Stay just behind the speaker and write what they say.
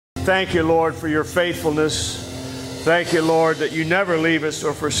Thank you, Lord, for your faithfulness. Thank you, Lord, that you never leave us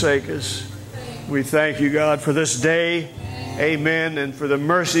or forsake us. We thank you, God, for this day. Amen. And for the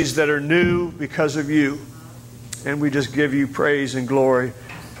mercies that are new because of you. And we just give you praise and glory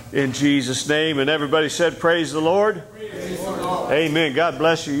in Jesus' name. And everybody said, praise the Lord. Praise the Lord. Amen. God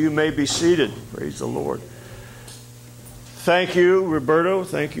bless you. You may be seated. Praise the Lord. Thank you, Roberto.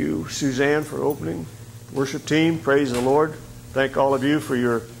 Thank you, Suzanne, for opening. Worship team, praise the Lord. Thank all of you for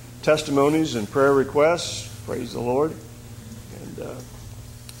your testimonies and prayer requests. Praise the Lord. And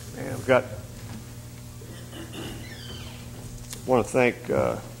we've got, I want to thank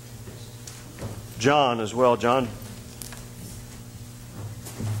John as well. John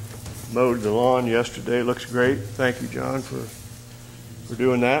mowed the lawn yesterday. Looks great. Thank you, John, for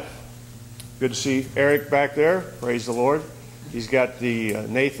doing that. Good to see Eric back there. Praise the Lord. He's got the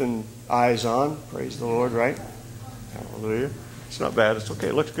Nathan eyes on. Praise the Lord, right? Hallelujah. It's not bad. It's okay.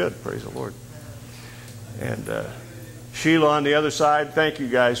 It looks good. Praise the Lord. And Sheila on the other side, thank you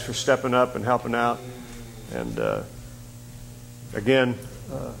guys for stepping up and helping out. And again,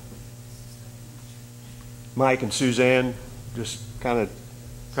 Mike and Suzanne just kind of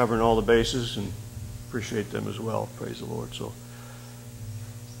covering all the bases, and appreciate them as well. Praise the Lord. So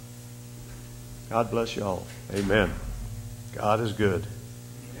God bless you all. Amen. God is good.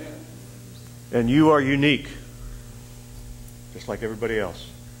 And you are unique, just like everybody else.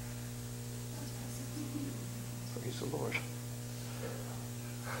 Praise the Lord.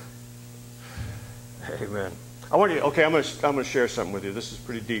 Amen. I want you. Okay, I'm going to share something with you. This is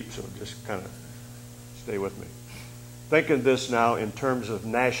pretty deep, so just kind of stay with me. Think of this now in terms of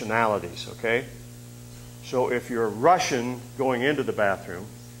nationalities. Okay. So if you're Russian going into the bathroom,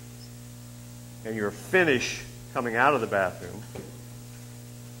 and you're Finnish coming out of the bathroom,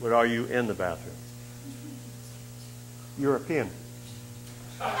 what are you in the bathroom? European.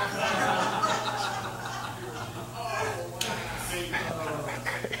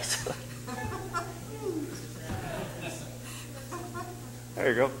 There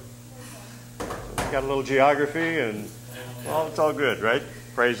you go. Got a little geography, and well, it's all good, right?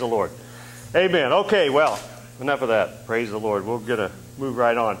 Praise the Lord. Amen. Okay, well, enough of that. Praise the Lord. We're going to move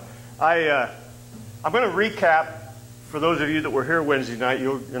right on. I'm going to recap. For those of you that were here Wednesday night,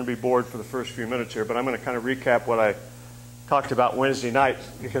 you're going to be bored for the first few minutes here, but I'm going to kind of recap what I talked about Wednesday night,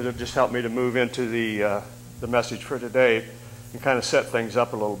 because it just helped me to move into the message for today and kind of set things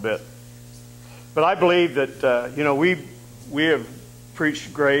up a little bit. But I believe that we have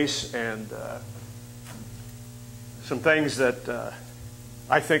preached grace and some things that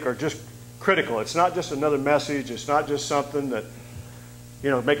I think are just critical. It's not just another message. It's not just something that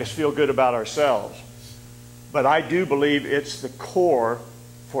make us feel good about ourselves. But I do believe it's the core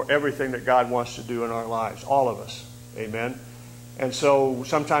for everything that God wants to do in our lives, all of us. Amen. And so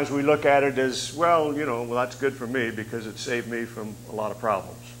sometimes we look at it as, well, that's good for me because it saved me from a lot of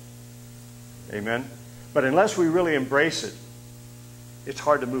problems. Amen. But unless we really embrace it, it's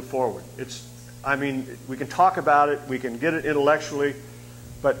hard to move forward. We can talk about it, we can get it intellectually,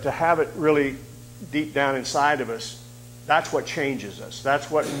 but to have it really deep down inside of us, that's what changes us.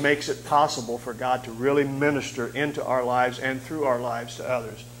 That's what makes it possible for God to really minister into our lives and through our lives to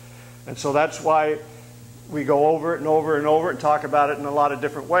others. And so that's why we go over it and over and over and talk about it in a lot of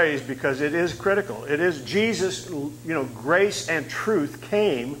different ways, because it is critical. It is Jesus, grace and truth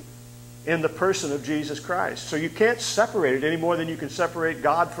came in the person of Jesus Christ. So you can't separate it any more than you can separate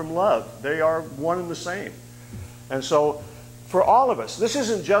God from love. They are one and the same. And so for all of us, this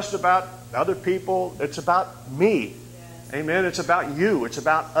isn't just about other people. It's about me. Amen. It's about you. It's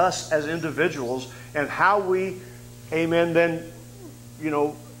about us as individuals and how we, amen, then,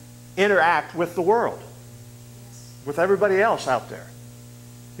 interact with the world, with everybody else out there.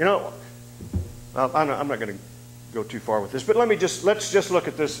 I'm not going to go too far with this, but let's just look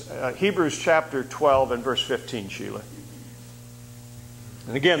at this. Hebrews chapter 12 and verse 15, Sheila.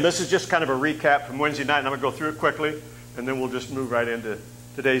 And again, this is just kind of a recap from Wednesday night, and I'm going to go through it quickly, and then we'll just move right into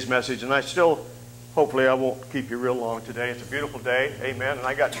today's message. And hopefully I won't keep you real long today. It's a beautiful day. Amen. And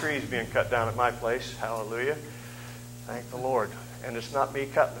I got trees being cut down at my place. Hallelujah. Thank the Lord. And it's not me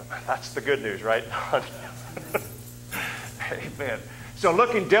cutting them. That's the good news, right? Amen. So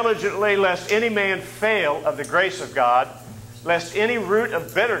looking diligently, lest any man fail of the grace of God, lest any root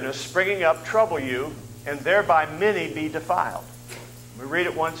of bitterness springing up trouble you, and thereby many be defiled. We read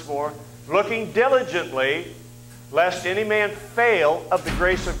it once more. Looking diligently, lest any man fail of the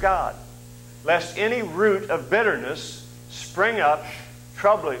grace of God, lest any root of bitterness spring up,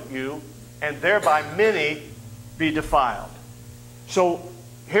 trouble you, and thereby many be defiled. So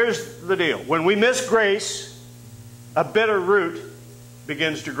here's the deal. When we miss grace, a bitter root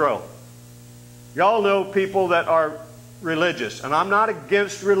begins to grow. Y'all know people that are religious, and I'm not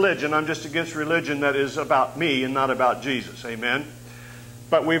against religion. I'm just against religion that is about me and not about Jesus. Amen?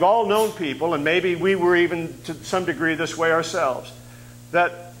 But we've all known people, and maybe we were even to some degree this way ourselves,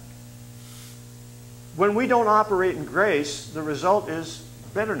 that when we don't operate in grace, the result is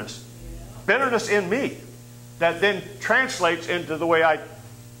bitterness. Bitterness in me that then translates into the way I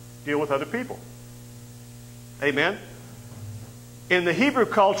deal with other people. Amen? In the Hebrew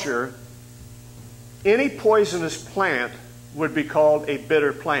culture, any poisonous plant would be called a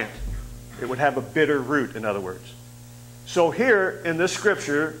bitter plant. It would have a bitter root, in other words. So here in this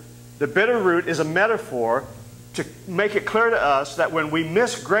scripture, the bitter root is a metaphor to make it clear to us that when we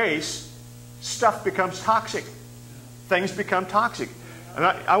miss grace, stuff becomes toxic. Things become toxic. And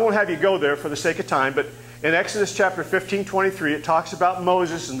I won't have you go there for the sake of time, but in Exodus chapter 15:23, it talks about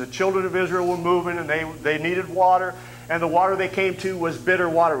Moses and the children of Israel were moving and they needed water. And the water they came to was bitter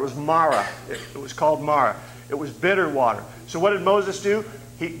water. It was Mara. It was called Mara. It was bitter water. So what did Moses do?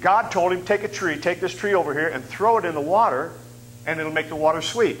 God told him, take this tree over here and throw it in the water, and it'll make the water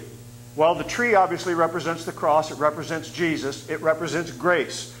sweet. Well, the tree obviously represents the cross. It represents Jesus. It represents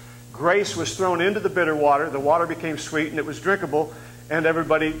grace. Grace was thrown into the bitter water. The water became sweet, and it was drinkable, and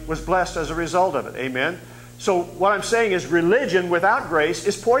everybody was blessed as a result of it. Amen? So what I'm saying is religion without grace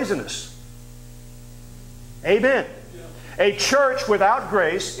is poisonous. Amen? A church without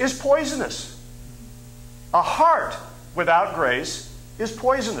grace is poisonous. A heart without grace is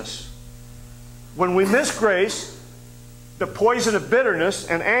poisonous. When we miss grace, the poison of bitterness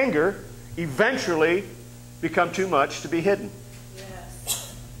and anger eventually become too much to be hidden.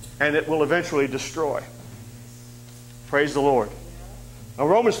 Yes. And it will eventually destroy. Praise the Lord. Now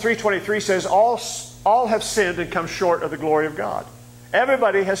Romans 3:23 says, all have sinned and come short of the glory of God.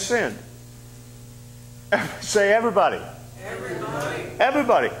 Everybody has sinned. Say everybody. Everybody.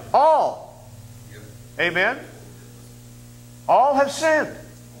 Everybody. All. Yep. Amen? All have sinned.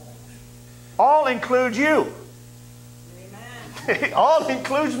 All includes you. Amen. All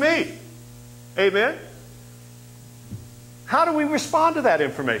includes me. Amen? How do we respond to that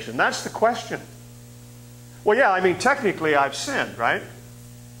information? That's the question. Well, yeah, I mean, technically I've sinned, right?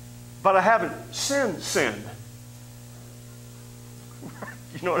 But I haven't sinned.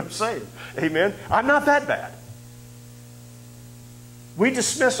 You know what I'm saying? Amen? I'm not that bad. We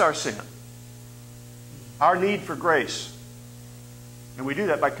dismiss our sin, our need for grace. And we do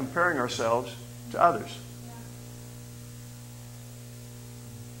that by comparing ourselves to others.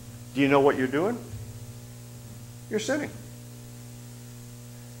 Do you know what you're doing? You're sinning.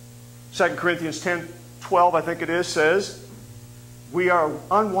 2 Corinthians 10:12, I think it is, says, we are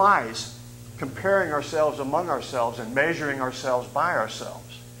unwise comparing ourselves among ourselves and measuring ourselves by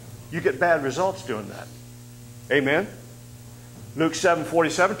ourselves. You get bad results doing that. Amen? Luke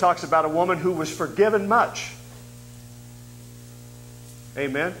 7:47 talks about a woman who was forgiven much.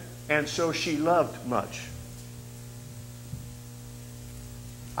 Amen? And so she loved much.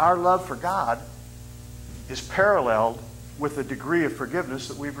 Our love for God is paralleled with the degree of forgiveness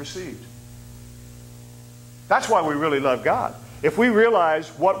that we've received. That's why we really love God. If we realize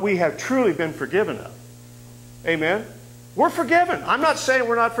what we have truly been forgiven of. Amen? We're forgiven. I'm not saying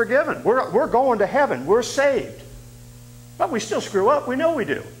we're not forgiven. We're going to heaven. We're saved. But we still screw up. We know we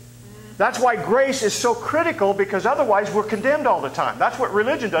do. That's why grace is so critical, because otherwise we're condemned all the time. That's what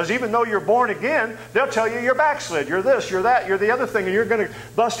religion does. Even though you're born again, they'll tell you you're backslid. You're this, you're that, you're the other thing, and you're going to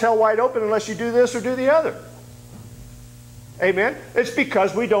bust hell wide open unless you do this or do the other. Amen? It's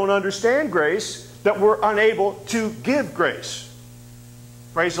because we don't understand grace that we're unable to give grace.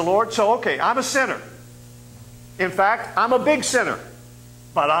 Praise the Lord. So, okay, I'm a sinner. In fact, I'm a big sinner.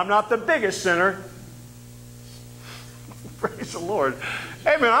 But I'm not the biggest sinner. Praise the Lord.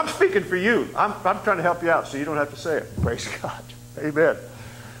 Amen. I'm speaking for you. I'm trying to help you out so you don't have to say it. Praise God. Amen.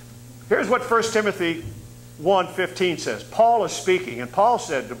 Here's what 1 Timothy 1:15 says. Paul is speaking, and Paul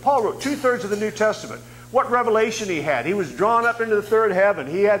wrote 2/3 of the New Testament. What revelation he had. He was drawn up into the third heaven.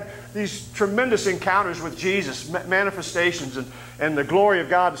 He had these tremendous encounters with Jesus, manifestations and the glory of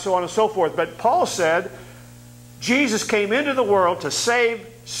God and so on and so forth. But Paul said, Jesus came into the world to save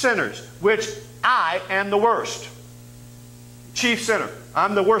sinners, which I am the worst. Chief sinner.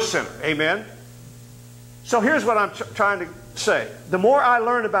 I'm the worst sinner. Amen? So here's what I'm trying to say. The more I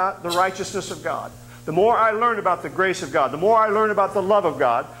learn about the righteousness of God, the more I learn about the grace of God, the more I learn about the love of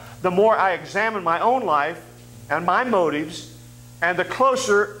God, the more I examine my own life and my motives, and the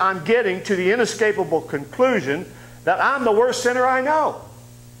closer I'm getting to the inescapable conclusion that I'm the worst sinner I know.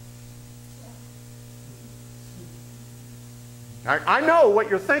 I know what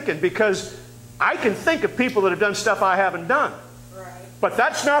you're thinking, because I can think of people that have done stuff I haven't done. Right. But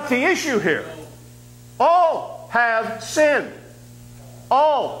that's not the issue here. All have sinned.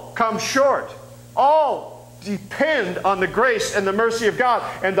 All come short. All depend on the grace and the mercy of God.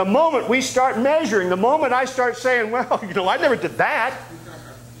 And the moment we start measuring, the moment I start saying, well, you know, I never did that.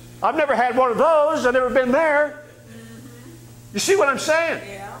 I've never had one of those. I've never been there. You see what I'm saying?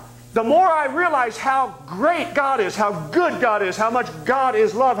 Yeah. The more I realize how great God is, how good God is, how much God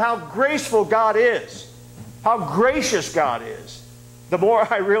is love, how graceful God is, how gracious God is, the more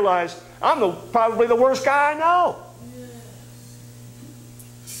I realize I'm probably the worst guy I know.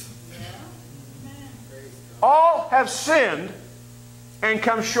 All have sinned and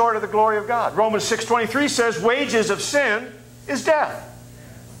come short of the glory of God. Romans 6:23 says, wages of sin is death,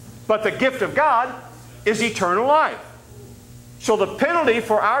 but the gift of God is eternal life. So the penalty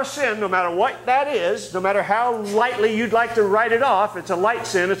for our sin, no matter what that is, no matter how lightly you'd like to write it off, it's a light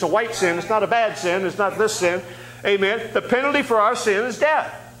sin, it's a white sin, it's not a bad sin, it's not this sin, amen, the penalty for our sin is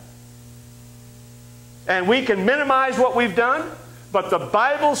death. And we can minimize what we've done, but the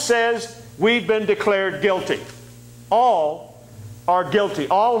Bible says we've been declared guilty. All are guilty.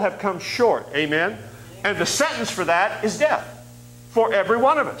 All have come short. Amen? And the sentence for that is death for every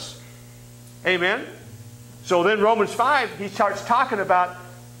one of us. Amen? So then Romans 5, he starts talking about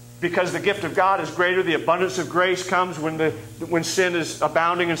because the gift of God is greater, the abundance of grace comes when sin is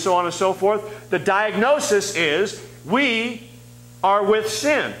abounding and so on and so forth. The diagnosis is we are with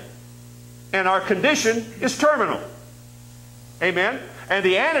sin. And our condition is terminal. Amen? And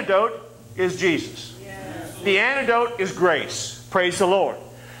the antidote is Jesus. Yes. The antidote is grace. Praise the Lord.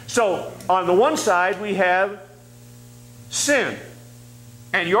 So, on the one side, we have sin.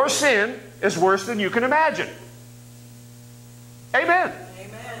 And your sin is worse than you can imagine. Amen.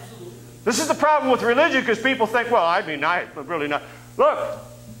 Amen. This is the problem with religion because people think, well, I mean, I'm really not. Look,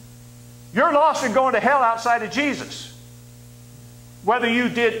 you're lost and going to hell outside of Jesus. Whether you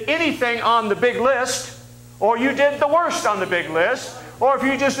did anything on the big list, or you did the worst on the big list, or if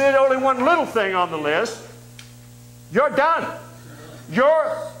you just did only one little thing on the list, you're done.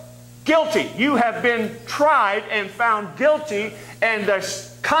 You're guilty. You have been tried and found guilty, and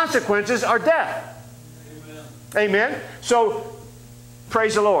the consequences are death. Amen. Amen? So,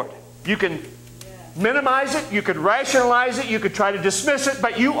 praise the Lord. You can minimize it, you could rationalize it, you could try to dismiss it,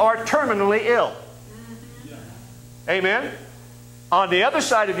 but you are terminally ill. Amen? On the other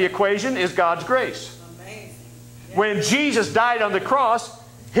side of the equation is God's grace. Amazing. Yeah. When Jesus died on the cross,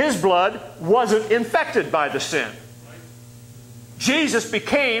 His blood wasn't infected by the sin. Jesus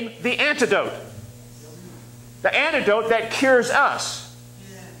became the antidote. The antidote that cures us.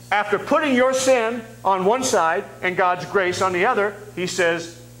 After putting your sin on one side and God's grace on the other, He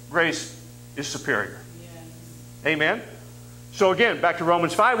says grace is superior. Amen? So again, back to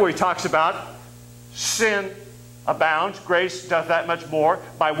Romans 5 where He talks about sin abounds, grace doth that much more.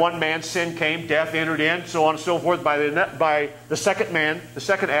 By one man sin came, death entered in, so on and so forth. By the second man, the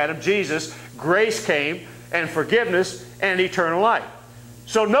second Adam, Jesus, grace came and forgiveness and eternal life.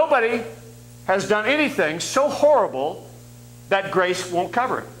 So nobody has done anything so horrible that grace won't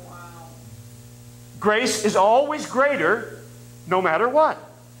cover it. Wow. Grace is always greater no matter what.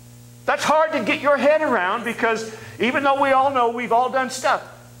 That's hard to get your head around because even though we all know we've all done stuff,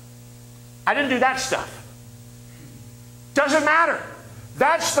 I didn't do that stuff. Doesn't matter.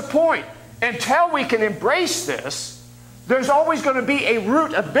 That's the point. Until we can embrace this, there's always going to be a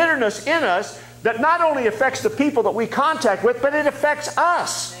root of bitterness in us that not only affects the people that we contact with, but it affects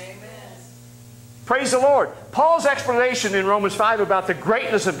us. Amen. Praise the Lord. Paul's explanation in Romans 5 about the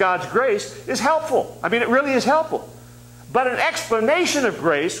greatness of God's grace is helpful. I mean, it really is helpful. But an explanation of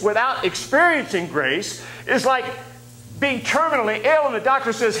grace without experiencing grace is like being terminally ill and the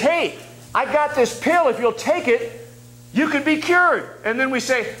doctor says, hey, I got this pill. If you'll take it, you can be cured. And then we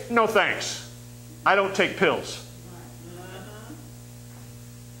say, no thanks. I don't take pills.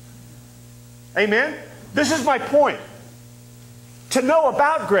 Amen? This is my point. To know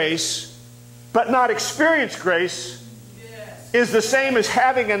about grace, but not experience grace, is the same as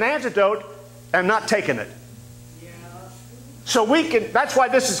having an antidote and not taking it. So we can, that's why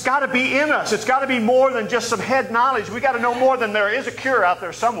this has got to be in us. It's got to be more than just some head knowledge. We've got to know more than there is a cure out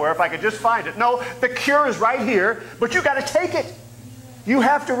there somewhere if I could just find it. No, the cure is right here, but you've got to take it. You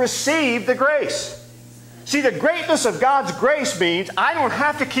have to receive the grace. See, the greatness of God's grace means I don't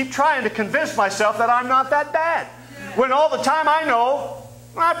have to keep trying to convince myself that I'm not that bad. When all the time I know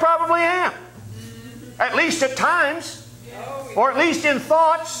I probably am. At least at times. Or at least in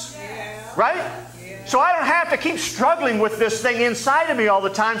thoughts. Right? So I don't have to keep struggling with this thing inside of me all the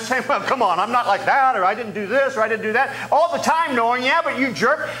time saying, well, come on, I'm not like that, or I didn't do this, or I didn't do that. All the time knowing, yeah, but you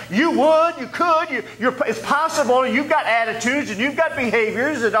jerk, you would, you could, it's possible, you've got attitudes and you've got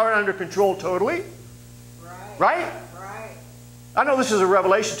behaviors that aren't under control totally. Right? Right. I know this is a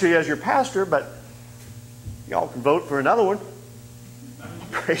revelation to you as your pastor, but y'all can vote for another one.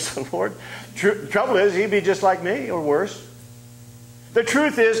 Praise the Lord. The trouble is, he'd be just like me or worse. The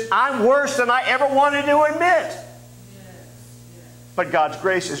truth is, I'm worse than I ever wanted to admit. But God's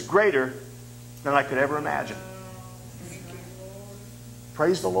grace is greater than I could ever imagine.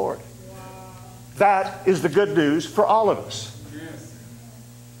 Praise the Lord. That is the good news for all of us.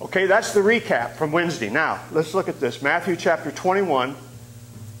 Okay, that's the recap from Wednesday. Now, let's look at this. Matthew chapter 21,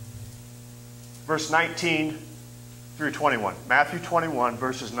 verse 19 through 21. Matthew 21,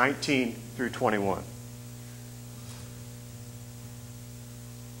 verses 19 through 21.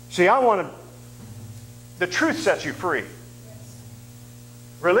 See, the truth sets you free.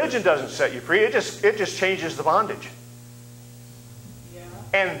 Religion doesn't set you free. It just changes the bondage. Yeah.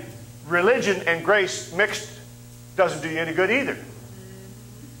 And religion and grace mixed doesn't do you any good either.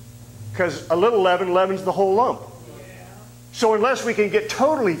 Because a little leaven leavens the whole lump. Yeah. So unless we can get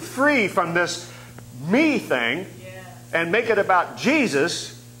totally free from this me thing and make it about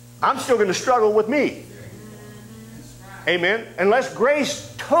Jesus, I'm still going to struggle with me. Amen. Unless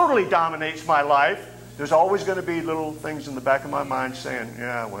grace totally dominates my life, there's always going to be little things in the back of my mind saying,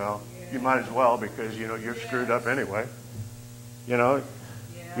 yeah, well, you might as well because, you're screwed up anyway.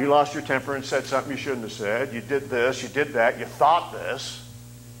 You lost your temper and said something you shouldn't have said. You did this, you did that, you thought this.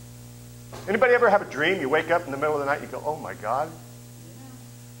 Anybody ever have a dream? You wake up in the middle of the night, you go, oh my God.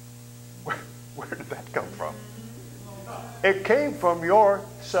 Where did that come from? It came from your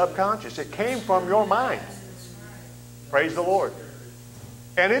subconscious. It came from your mind. Praise the Lord.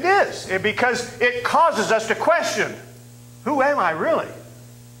 And it is. Because it causes us to question, who am I really?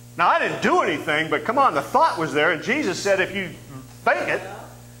 Now, I didn't do anything, but come on, the thought was there. And Jesus said, if you think it,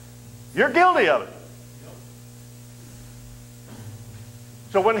 you're guilty of it.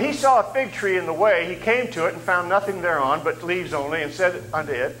 So when he saw a fig tree in the way, he came to it and found nothing thereon but leaves only, and said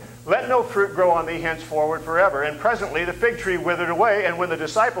unto it, let no fruit grow on thee henceforward forever. And presently the fig tree withered away. And when the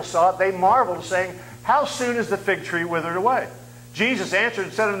disciples saw it, they marveled, saying, how soon is the fig tree withered away? Jesus answered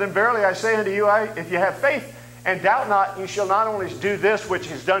and said unto them, verily I say unto you, if you have faith and doubt not, you shall not only do this which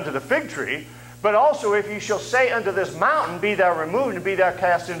is done to the fig tree, but also if you shall say unto this mountain, be thou removed and be thou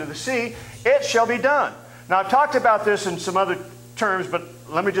cast into the sea, it shall be done. Now I've talked about this in some other terms, but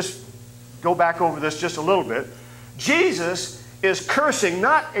let me just go back over this just a little bit. Jesus is cursing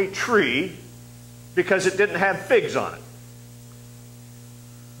not a tree because it didn't have figs on it.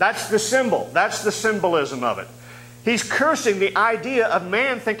 That's the symbol. That's the symbolism of it. He's cursing the idea of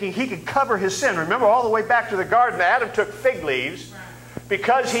man thinking he could cover his sin. Remember, all the way back to the garden, Adam took fig leaves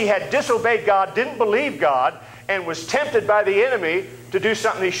because he had disobeyed God, didn't believe God, and was tempted by the enemy to do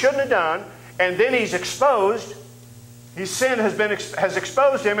something he shouldn't have done. And then he's exposed. His sin has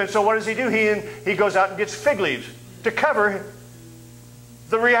exposed him. And so what does he do? He goes out and gets fig leaves to cover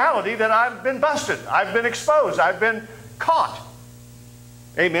the reality that I've been busted. I've been exposed. I've been caught.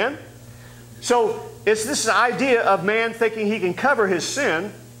 Amen? So it's this idea of man thinking he can cover his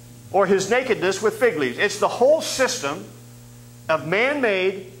sin or his nakedness with fig leaves. It's the whole system of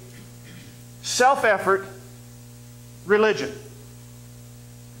man-made, self-effort religion.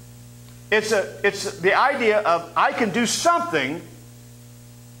 It's the idea of I can do something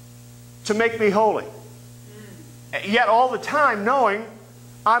to make me holy. Yet all the time knowing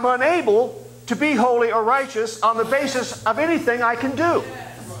I'm unable to be holy or righteous on the basis of anything I can do.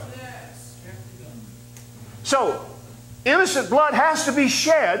 So, innocent blood has to be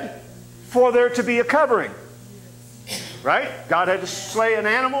shed for there to be a covering. Right? God had to slay an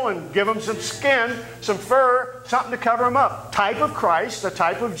animal and give him some skin, some fur, something to cover him up. Type of Christ, the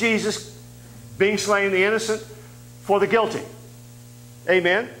type of Jesus being slain, the innocent for the guilty.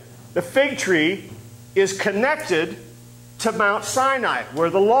 Amen? The fig tree is connected to Mount Sinai, where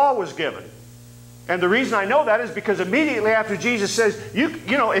the law was given. And the reason I know that is because immediately after Jesus says, you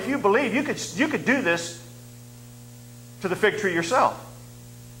know, if you believe, you could do this to the fig tree yourself.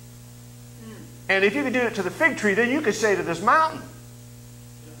 And if you could do it to the fig tree, then you could say to this mountain,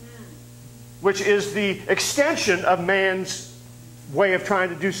 which is the extension of man's way of trying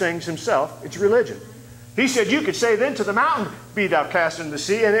to do things himself. It's religion. He said you could say then to the mountain, be thou cast into the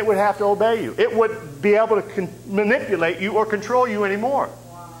sea, and it would have to obey you. It would be able to manipulate you or control you anymore.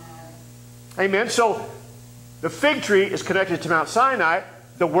 Amen. So the fig tree is connected to Mount Sinai,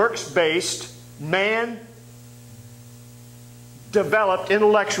 the works-based, man-developed,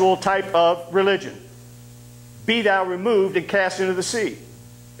 intellectual type of religion. be thou removed and cast into the sea.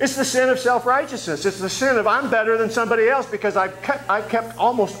 It's the sin of self-righteousness. It's the sin of I'm better than somebody else because I've kept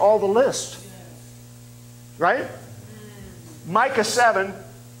almost all the list. Right? Micah 7,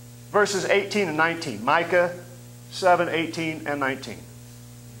 verses 18 and 19. Micah 7, 18 and 19.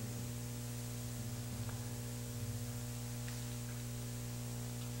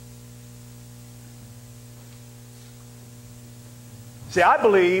 See, I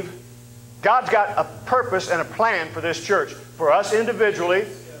believe God's got a purpose and a plan for this church, for us individually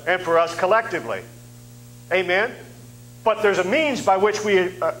and for us collectively. Amen? But there's a means by which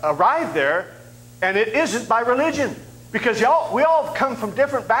we arrive there, and it isn't by religion. Because we all come from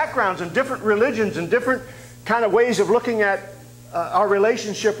different backgrounds and different religions and different kind of ways of looking at our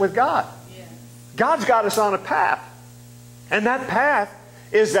relationship with God. God's got us on a path. And that path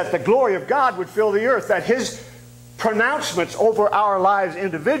is that the glory of God would fill the earth, that His pronouncements over our lives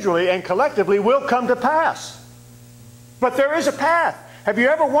individually and collectively will come to pass. But there is a path. Have you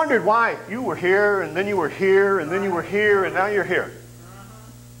ever wondered why you were here and then you were here and then you were here and now you're here?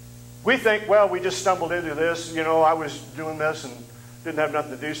 We think, well, we just stumbled into this. You know, I was doing this and didn't have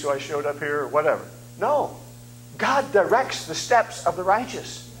nothing to do, so I showed up here or whatever. No. God directs the steps of the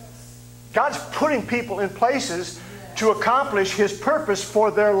righteous. God's putting people in places to accomplish His purpose for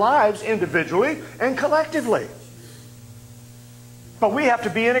their lives individually and collectively. But we have to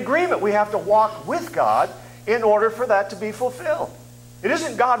be in agreement. We have to walk with God in order for that to be fulfilled. It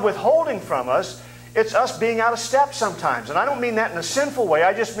isn't God withholding from us. It's us being out of step sometimes. And I don't mean that in a sinful way.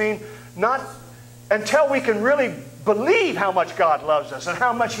 I just mean not until we can really believe how much God loves us and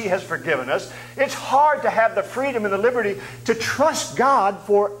how much He has forgiven us. It's hard to have the freedom and the liberty to trust God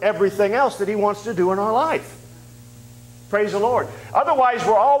for everything else that He wants to do in our life. Praise the Lord. Otherwise,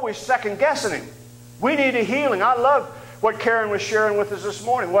 we're always second-guessing Him. We need a healing. I love what Karen was sharing with us this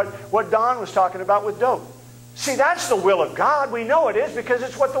morning, what Don was talking about with dope. See, that's the will of God. We know it is because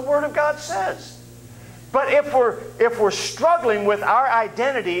it's what the Word of God says. But if we're struggling with our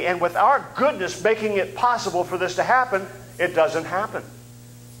identity and with our goodness making it possible for this to happen, it doesn't happen.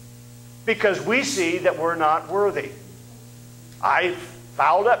 Because we see that we're not worthy. I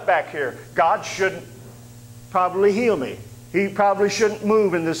fouled up back here. God shouldn't probably heal me. He probably shouldn't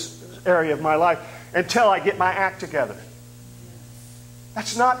move in this area of my life until I get my act together.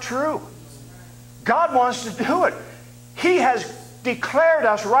 That's not true. God wants to do it. He has declared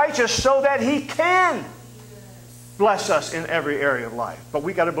us righteous so that He can bless us in every area of life. But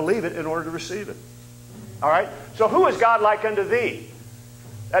we got to believe it in order to receive it. All right? So who is God like unto thee,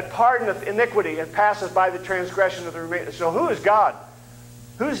 that pardoneth iniquity and passeth by the transgression of the remainder? So who is God?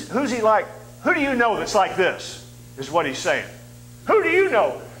 Who's He like? Who do you know that's like this, is what He's saying. Who do you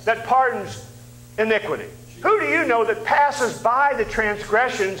know that pardons iniquity? Who do you know that passes by the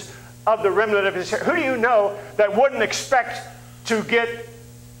transgressions of the remnant of His hair? Who do you know that wouldn't expect to get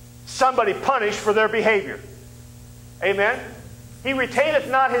somebody punished for their behavior? Amen? He retaineth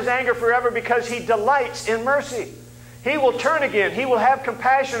not His anger forever because He delights in mercy. He will turn again. He will have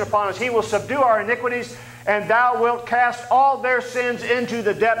compassion upon us. He will subdue our iniquities, and thou wilt cast all their sins into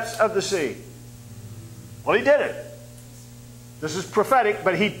the depths of the sea. Well, He did it. This is prophetic,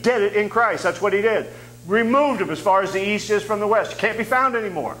 but He did it in Christ. That's what He did. Removed them as far as the east is from the west. Can't be found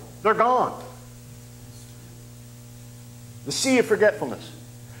anymore. They're gone. The sea of forgetfulness.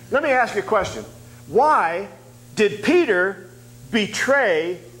 Let me ask you a question. Why did Peter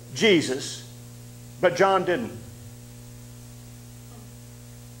betray Jesus, but John didn't?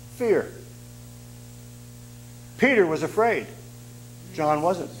 Fear. Peter was afraid. John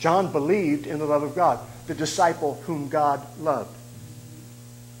wasn't. John believed in the love of God, the disciple whom God loved.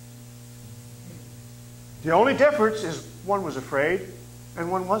 The only difference is one was afraid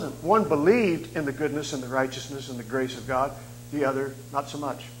and one wasn't. One believed in the goodness and the righteousness and the grace of God. The other, not so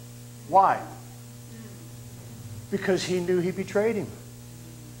much. Why? Because he knew he betrayed him.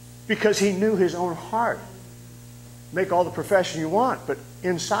 Because he knew his own heart. Make all the profession you want, but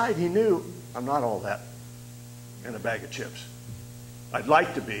inside he knew, I'm not all that in a bag of chips. I'd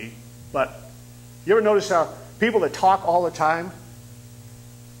like to be, but you ever notice how people that talk all the time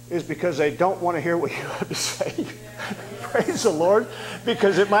is because they don't want to hear what you have to say? Praise the Lord,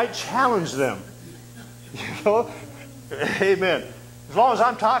 because it might challenge them. You know? Amen. As long as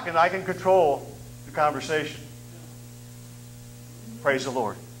I'm talking, I can control the conversation. Praise the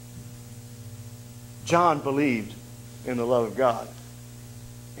Lord. John believed in the love of God.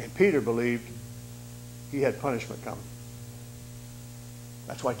 And Peter believed he had punishment coming.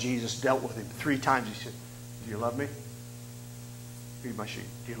 That's why Jesus dealt with him 3 times. He said, do you love me? Feed my sheep.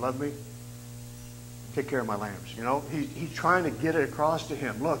 Do you love me? Take care of my lambs. You know, he's trying to get it across to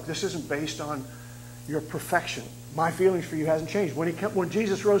him. Look, this isn't based on You're perfection. My feelings for you hasn't changed. When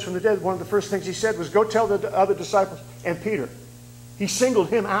Jesus rose from the dead, one of the first things he said was, go tell the other disciples and Peter. He singled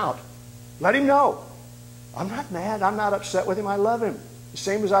him out. Let him know. I'm not mad. I'm not upset with him. I love him. The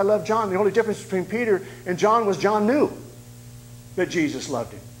same as I love John. The only difference between Peter and John was John knew that Jesus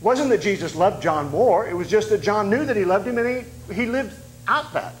loved him. It wasn't that Jesus loved John more. It was just that John knew that he loved him, and he lived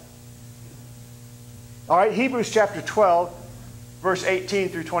out that. All right, Hebrews chapter 12, verse 18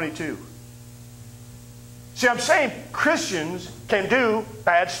 through 22. See, I'm saying Christians can do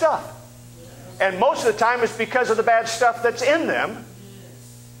bad stuff. And most of the time it's because of the bad stuff that's in them.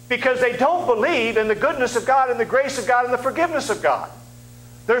 Because they don't believe in the goodness of God and the grace of God and the forgiveness of God.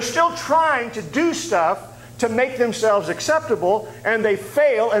 They're still trying to do stuff to make themselves acceptable, and they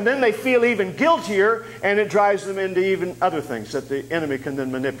fail, and then they feel even guiltier, and it drives them into even other things that the enemy can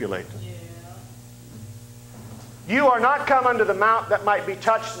then manipulate. You are not come unto the mount that might be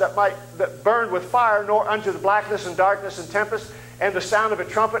touched, that burned with fire, nor unto the blackness and darkness and tempest, and the sound of a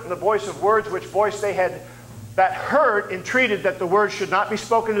trumpet and the voice of words, which voice they had that heard entreated that the words should not be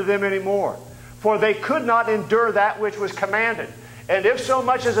spoken to them anymore. For they could not endure that which was commanded. And if so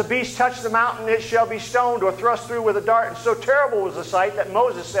much as a beast touch the mountain, it shall be stoned or thrust through with a dart. And so terrible was the sight that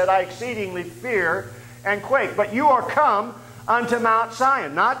Moses said, I exceedingly fear and quake. But you are come unto Mount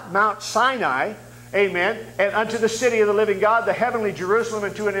Zion, not Mount Sinai, amen, and unto the city of the living God, the heavenly Jerusalem,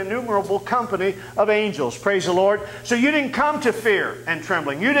 and to an innumerable company of angels. Praise the Lord. So you didn't come to fear and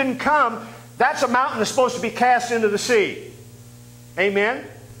trembling. You didn't come. That's a mountain that's supposed to be cast into the sea. Amen.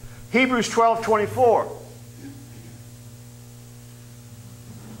 Hebrews 12:24.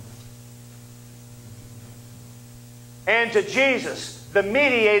 And to Jesus, the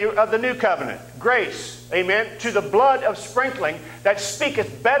mediator of the new covenant, grace, amen, to the blood of sprinkling that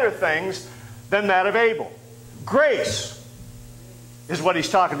speaketh better things than that of Abel. Grace is what he's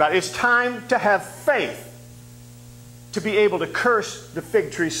talking about. It's time to have faith to be able to curse the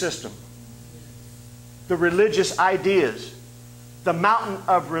fig tree system, the religious ideas, the mountain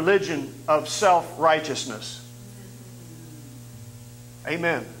of religion of self-righteousness.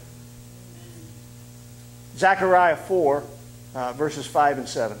 Amen. Zechariah 4, verses 5 and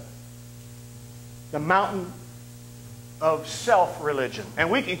 7. The mountain of self-religion.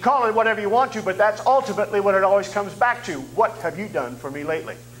 And we can call it whatever you want to, but that's ultimately what it always comes back to. What have you done for me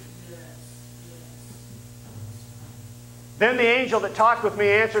lately? Then the angel that talked with me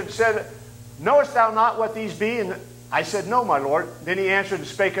answered and said, Knowest thou not what these be? And I said, No, my Lord. Then he answered and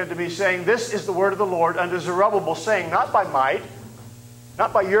spake unto me, saying, This is the word of the Lord unto Zerubbabel, saying, Not by might,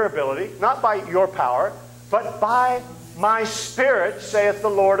 not by your ability, not by your power, but by my Spirit, saith the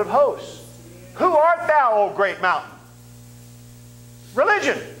Lord of hosts. Who art thou, O great mountain?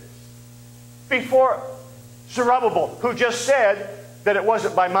 Religion. Before Zerubbabel, who just said that it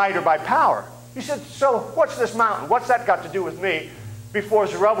wasn't by might or by power. He said, so what's this mountain? What's that got to do with me? Before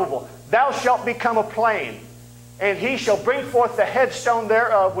Zerubbabel, thou shalt become a plain, and he shall bring forth the headstone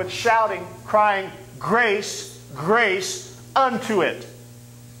thereof with shouting, crying, Grace, grace unto it.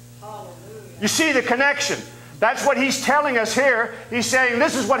 You see the connection. That's what he's telling us here. He's saying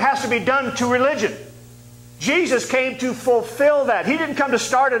this is what has to be done to religion. Jesus came to fulfill that. He didn't come to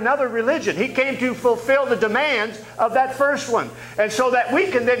start another religion. He came to fulfill the demands of that first one. And so that we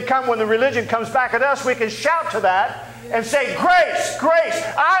can then come, when the religion comes back at us, we can shout to that and say, Grace, grace,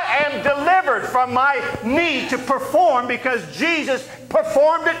 I am delivered from my need to perform, because Jesus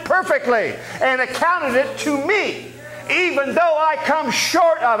performed it perfectly and accounted it to me. Even though I come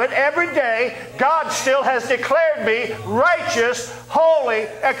short of it every day, God still has declared me righteous, holy,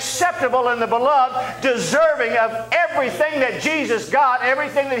 acceptable in the beloved, deserving of everything that Jesus got,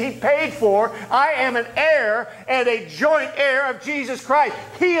 everything that He paid for. I am an heir and a joint heir of Jesus Christ.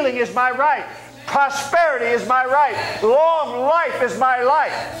 Healing is my right. Prosperity is my right. Long life is my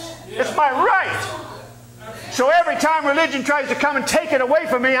life. It's my right. So every time religion tries to come and take it away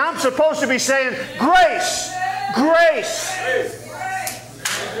from me, I'm supposed to be saying, Grace. Grace.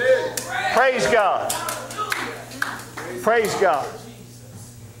 Praise God. Praise God.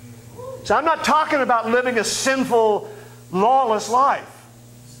 So I'm not talking about living a sinful, lawless life.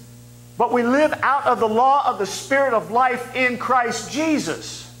 But we live out of the law of the Spirit of life in Christ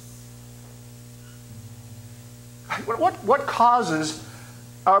Jesus. What causes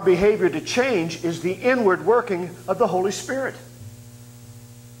our behavior to change is the inward working of the Holy Spirit.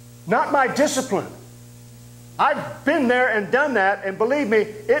 Not my discipline. I've been there and done that, and believe me,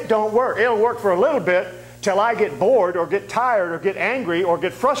 it don't work. It'll work for a little bit till I get bored or get tired or get angry or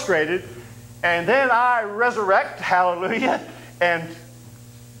get frustrated, and then I resurrect, hallelujah, and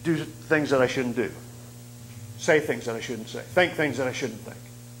do things that I shouldn't do. Say things that I shouldn't say. Think things that I shouldn't think.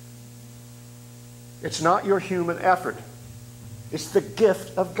 It's not your human effort. It's the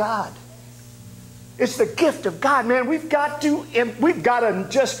gift of God. It's the gift of God, man. We've got to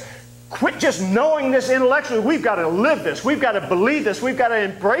just quit just knowing this intellectually. We've got to live this. We've got to believe this. We've got to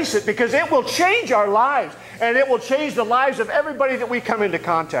embrace it, because it will change our lives, and it will change the lives of everybody that we come into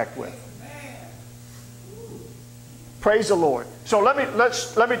contact with. Praise the Lord. So let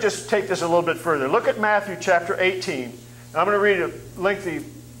me just take this a little bit further. Look at Matthew chapter 18. And I'm going to read a lengthy, in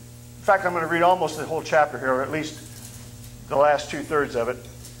fact, I'm going to read almost the whole chapter here, or at least the last 2/3 of it,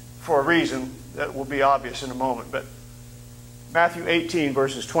 for a reason that will be obvious in a moment. But Matthew 18,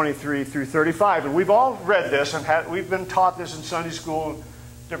 verses 23 through 35. And we've all read this, and we've been taught this in Sunday school and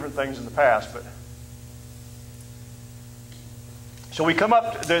different things in the past. But so we come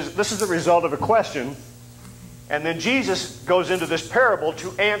up, this is the result of a question. And then Jesus goes into this parable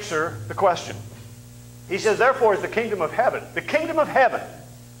to answer the question. He says, therefore is the kingdom of heaven. The kingdom of heaven.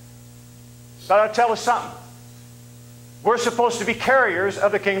 That ought to tell us something. We're supposed to be carriers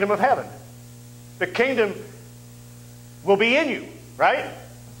of the kingdom of heaven. The kingdom will be in you, right?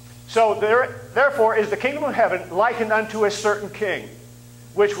 So therefore is the kingdom of heaven likened unto a certain king,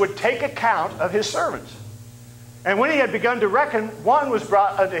 which would take account of his servants. And when he had begun to reckon, one was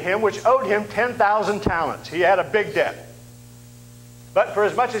brought unto him which owed him 10,000 talents. He had a big debt. But for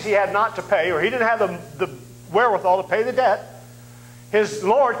as much as he had not to pay, or he didn't have the wherewithal to pay the debt, his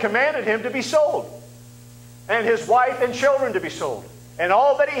Lord commanded him to be sold, and his wife and children to be sold, and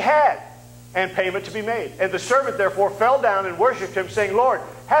all that he had, and payment to be made. And the servant therefore fell down and worshipped him, saying, Lord,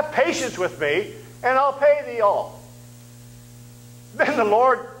 have patience with me, and I'll pay thee all. Then the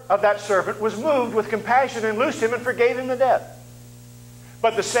Lord of that servant was moved with compassion, and loosed him, and forgave him the debt.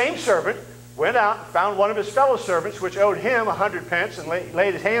 But the same servant went out and found one of his fellow servants, which owed him 100 pence, and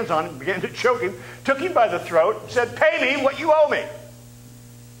laid his hands on him, and began to choke him, took him by the throat, and said, pay me what you owe me.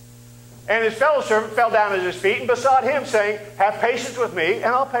 And his fellow servant fell down at his feet and besought him, saying, have patience with me, and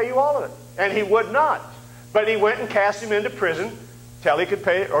I'll pay you all of it. And he would not. But he went and cast him into prison till he could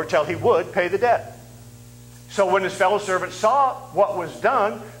pay, or till he would pay the debt. So when his fellow servants saw what was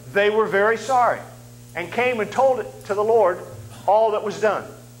done, they were very sorry, and came and told it to the Lord all that was done.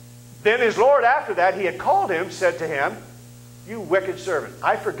 Then his Lord, after that he had called him, said to him, you wicked servant,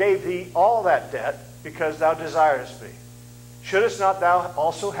 I forgave thee all that debt, because thou desirest me. Shouldest not thou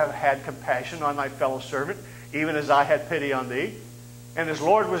also have had compassion on thy fellow servant, even as I had pity on thee? And his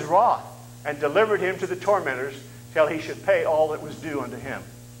Lord was wroth, and delivered him to the tormentors, till he should pay all that was due unto him.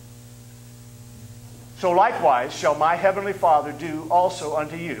 So likewise shall my heavenly Father do also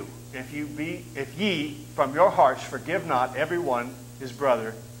unto you, if ye from your hearts forgive not every one his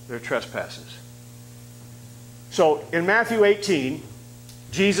brother their trespasses. So in Matthew 18,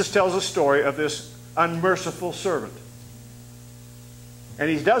 Jesus tells a story of this unmerciful servant. And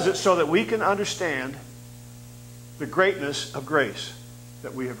he does it so that we can understand the greatness of grace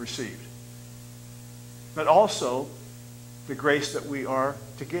that we have received, but also the grace that we are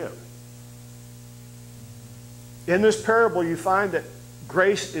to give. In this parable, you find that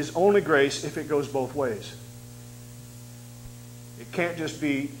grace is only grace if it goes both ways. It can't just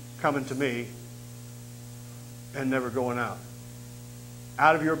be coming to me and never going out.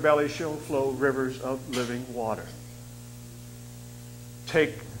 Out of your belly shall flow rivers of living water.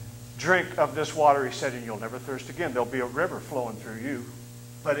 Drink of this water, he said, and you'll never thirst again. There'll be a river flowing through you,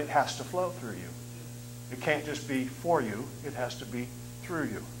 but it has to flow through you. It can't just be for you. It has to be through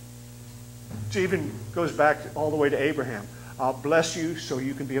you. It even goes back all the way to Abraham. I'll bless you so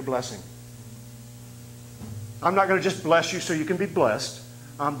you can be a blessing. I'm not going to just bless you so you can be blessed.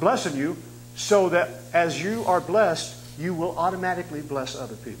 I'm blessing you so that as you are blessed, you will automatically bless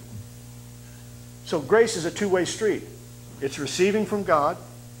other people. So grace is a two-way street. It's receiving from God,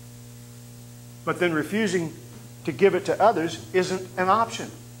 but then refusing to give it to others isn't an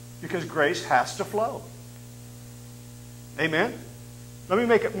option, because grace has to flow. Amen? Let me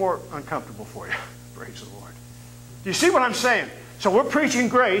make it more uncomfortable for you. Praise the Lord. Do you see what I'm saying? So we're preaching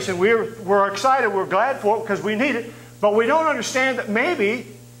grace, and we're excited, we're glad for it because we need it, but we don't understand that maybe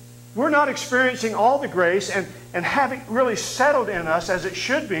we're not experiencing all the grace and having really settled in us as it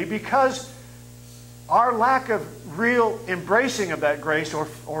should be, because our lack of real embracing of that grace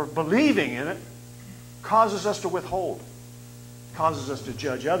or believing in it causes us to withhold, causes us to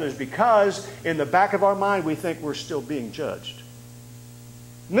judge others, because in the back of our mind we think we're still being judged.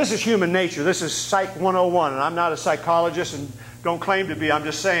 And this is human nature. This is Psych 101, and I'm not a psychologist and don't claim to be. I'm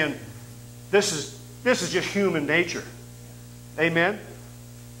just saying this is just human nature. Amen?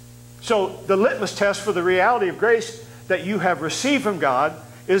 So the litmus test for the reality of grace that you have received from God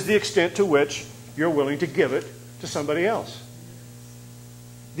is the extent to which you're willing to give it to somebody else.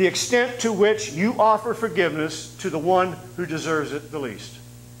 the extent to which you offer forgiveness to the one who deserves it the least.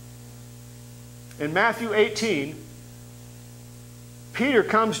 In Matthew 18, Peter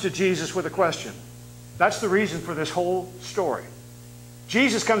comes to Jesus with a question. That's the reason for this whole story.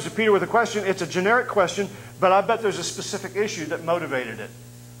 Jesus comes to Peter with a question. It's a generic question, but I bet there's a specific issue that motivated it.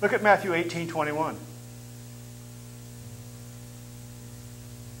 Look at Matthew 18:21.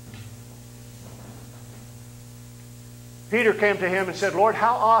 Peter came to him and said, Lord,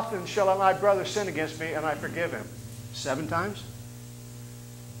 how often shall my brother sin against me and I forgive him? 7 times?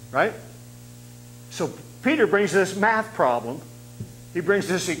 Right? So Peter brings this math problem. He brings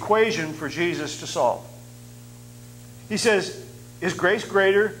this equation for Jesus to solve. He says, is grace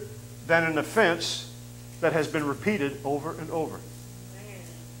greater than an offense that has been repeated over and over?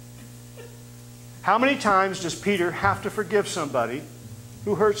 How many times does Peter have to forgive somebody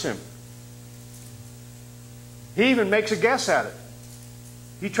who hurts him? He even makes a guess at it.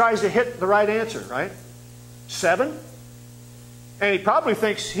 He tries to hit the right answer, right? 7? And he probably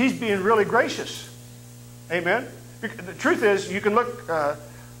thinks he's being really gracious. Amen? The truth is, you can look,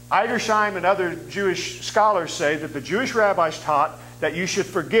 Edersheim and other Jewish scholars say that the Jewish rabbis taught that you should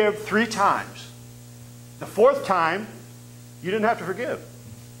forgive 3 times. The 4th time, you didn't have to forgive.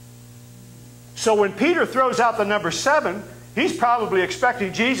 So when Peter throws out the number 7, he's probably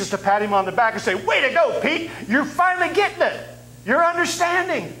expecting Jesus to pat him on the back and say, way to go, Pete. You're finally getting it. You're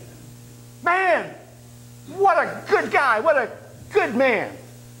understanding. Man, what a good guy. What a good man.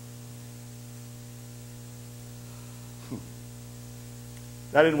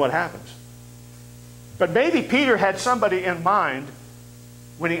 That isn't what happens. But maybe Peter had somebody in mind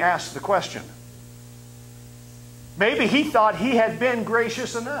when he asked the question. Maybe he thought he had been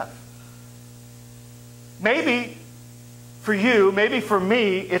gracious enough. Maybe for you, maybe for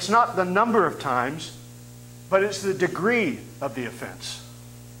me, it's not the number of times, but it's the degree of the offense.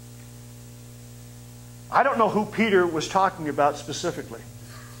 I don't know who Peter was talking about specifically,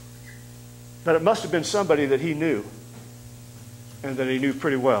 but it must have been somebody that he knew and that he knew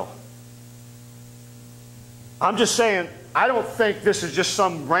pretty well. I'm just saying, I don't think this is just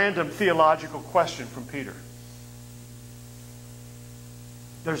some random theological question from Peter.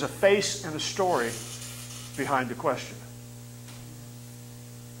 There's a face and a story behind the question.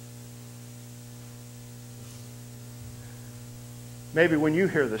 Maybe when you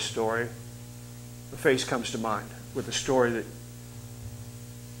hear this story, the face comes to mind with a story that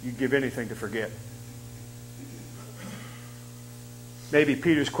you'd give anything to forget. Maybe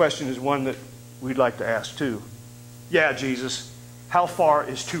Peter's question is one that we'd like to ask too. Yeah, Jesus, how far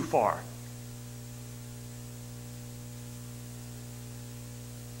is too far?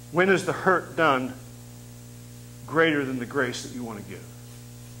 When is the hurt done greater than the grace that you want to give?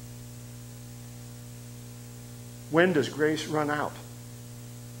 When does grace run out?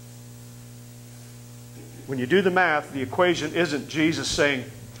 When you do the math, the equation isn't Jesus saying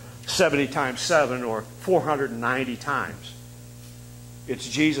 70 times 7 or 490 times. It's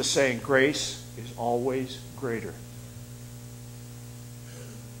Jesus saying grace is always greater.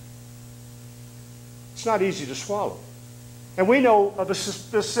 It's not easy to swallow. And we know of a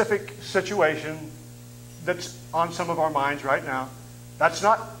specific situation that's on some of our minds right now. That's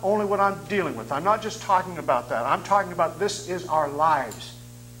not only what I'm dealing with. I'm not just talking about that. I'm talking about this is our lives.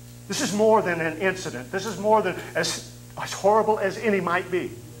 This is more than an incident. This is more than as horrible as any might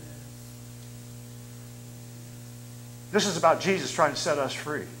be. This is about Jesus trying to set us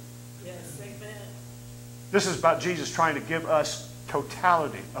free. Yes, amen. This is about Jesus trying to give us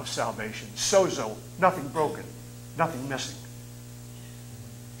totality of salvation. Sozo, nothing broken, nothing missing.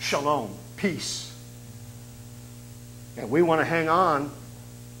 Shalom, peace. And we want to hang on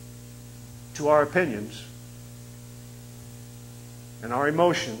to our opinions and our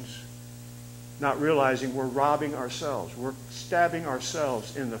emotions, not realizing we're robbing ourselves. We're stabbing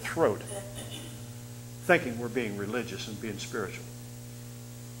ourselves in the throat, thinking we're being religious and being spiritual.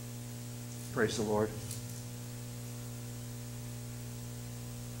 Praise the Lord.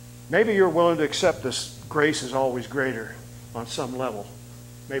 Maybe you're willing to accept this grace is always greater on some level.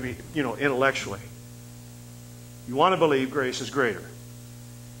 Maybe, intellectually. You want to believe grace is greater.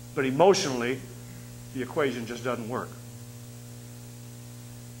 But emotionally, the equation just doesn't work.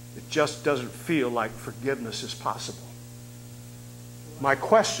 It just doesn't feel like forgiveness is possible. My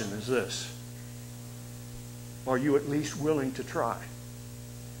question is this. Are you at least willing to try?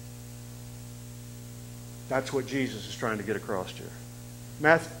 That's what Jesus is trying to get across here.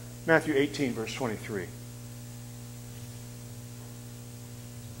 Matthew 18, verse 23.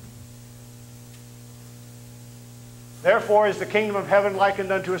 Therefore is the kingdom of heaven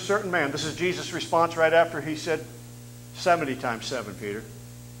likened unto a certain man. This is Jesus' response right after he said 70 times 7, Peter.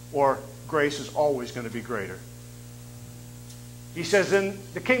 or grace is always going to be greater. He says, then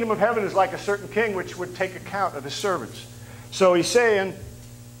the kingdom of heaven is like a certain king which would take account of his servants. So he's saying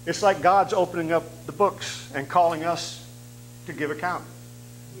it's like God's opening up the books and calling us to give account.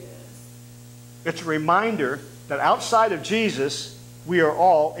 Yes. It's a reminder that outside of Jesus, we are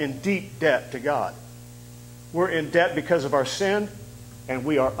all in deep debt to God. We're in debt because of our sin, and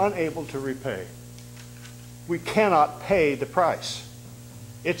we are unable to repay. We cannot pay the price.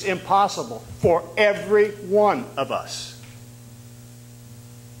 It's impossible for every one of us.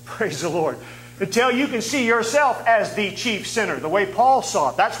 Praise the Lord. Until you can see yourself as the chief sinner, the way Paul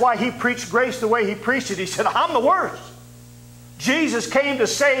saw it. That's why he preached grace the way he preached it. He said, I'm the worst. Jesus came to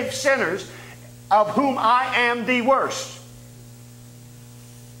save sinners, of whom I am the worst.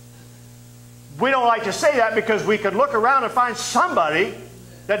 We don't like to say that because we could look around and find somebody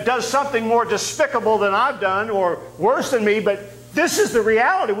that does something more despicable than I've done or worse than me, but this is the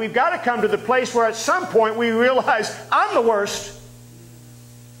reality. We've got to come to the place where at some point we realize I'm the worst.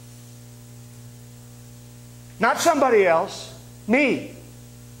 Not somebody else, me.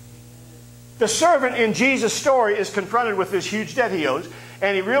 The servant in Jesus' story is confronted with this huge debt he owes,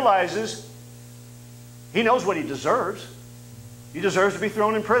 and he realizes he knows what he deserves. He deserves to be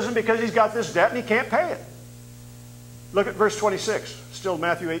thrown in prison because he's got this debt and he can't pay it. Look at verse 26, still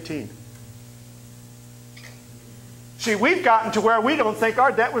Matthew 18. See, we've gotten to where we don't think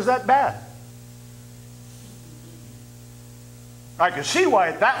our debt was that bad. I can see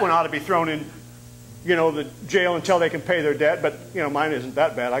why that one ought to be thrown in, the jail until they can pay their debt, but, mine isn't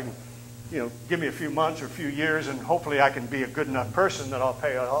that bad. I can, give me a few months or a few years and hopefully I can be a good enough person that I'll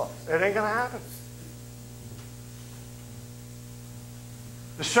pay it off. It ain't going to happen.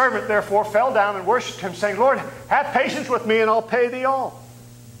 The servant, therefore, fell down and worshipped him, saying, Lord, have patience with me and I'll pay thee all.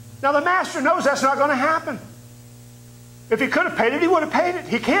 Now the master knows that's not going to happen. If he could have paid it, he would have paid it.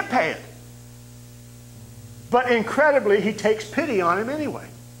 He can't pay it. But incredibly, he takes pity on him anyway.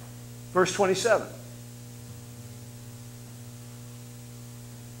 Verse 27.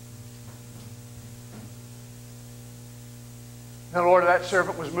 The Lord of that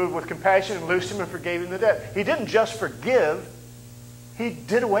servant was moved with compassion and loosed him and forgave him the debt. He didn't just forgive, he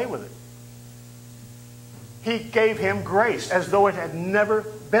did away with it. He gave him grace as though it had never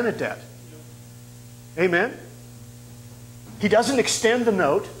been a debt. Amen? He doesn't extend the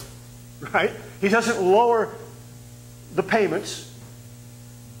note, right? He doesn't lower the payments.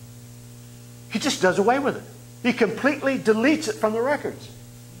 He just does away with it. He completely deletes it from the records.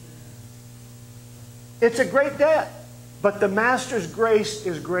 It's a great debt, but the master's grace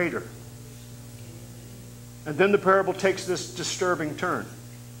is greater. And then the parable takes this disturbing turn.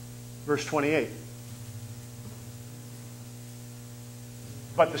 Verse 28.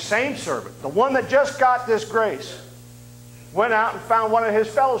 But the same servant, the one that just got this grace, went out and found one of his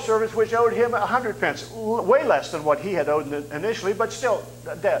fellow servants which owed him 100 pence. Way less than what he had owed initially, but still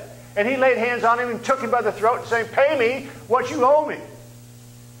a debt. And he laid hands on him and took him by the throat, saying, pay me what you owe me.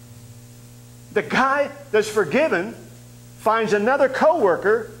 The guy that's forgiven finds another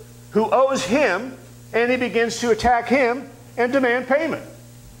co-worker who owes him, and he begins to attack him and demand payment.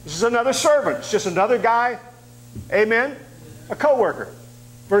 This is another servant. It's just another guy, amen, a co-worker.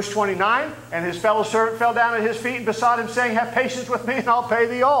 Verse 29, and his fellow servant fell down at his feet and besought him, saying, have patience with me and I'll pay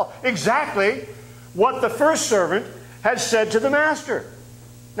thee all. Exactly what the first servant had said to the master.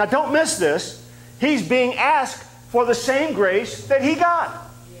 Now don't miss this. He's being asked for the same grace that he got.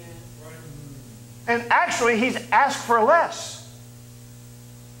 And actually he's asked for less.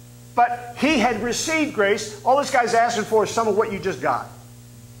 But he had received grace. All this guy's asking for is some of what you just got.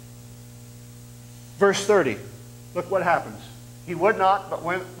 Verse 30. Look what happens. He would not, but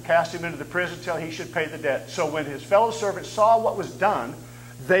went and cast him into the prison till he should pay the debt. So when his fellow servants saw what was done,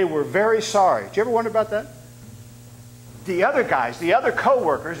 they were very sorry. Did you ever wonder about that? The other guys, the other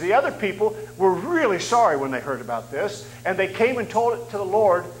co-workers, the other people were really sorry when they heard about this. And they came and told it to the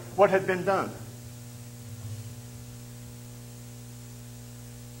Lord what had been done.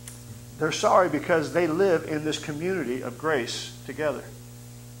 They're sorry because they live in this community of grace together.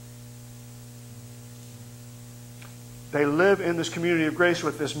 They live in this community of grace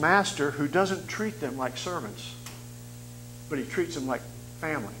with this master who doesn't treat them like servants, but he treats them like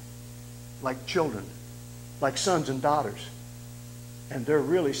family, like children, like sons and daughters. And they're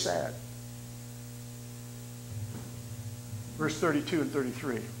really sad. Verse 32 and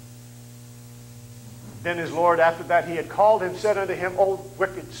 33. Then his Lord, after that he had called him, said unto him, O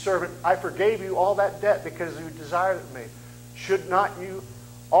wicked servant, I forgave you all that debt because you desired me. Should not you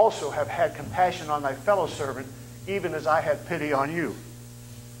also have had compassion on thy fellow servant, even as I had pity on you?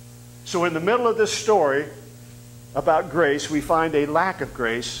 So in the middle of this story, about grace, we find a lack of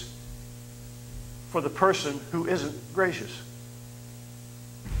grace for the person who isn't gracious.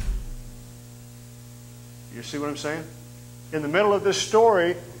 You see what I'm saying? In the middle of this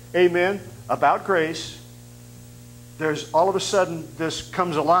story, amen, about grace, there's all of a sudden this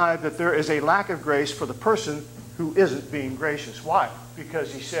comes alive that there is a lack of grace for the person who isn't being gracious. Why?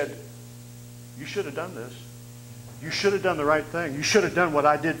 Because he said, you should have done this. You should have done the right thing. You should have done what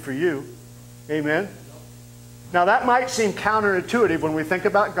I did for you. Amen? Now that might seem counterintuitive when we think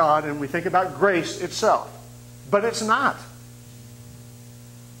about God and we think about grace itself. But it's not.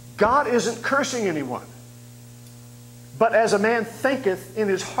 God isn't cursing anyone. But as a man thinketh in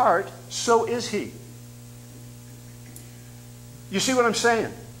his heart, so is he. You see what I'm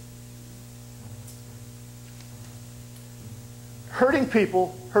saying? Hurting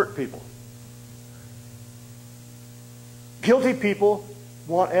people hurt people. Guilty people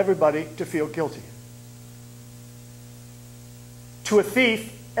want everybody to feel guilty. To a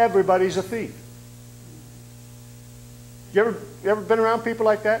thief, everybody's a thief. You ever been around people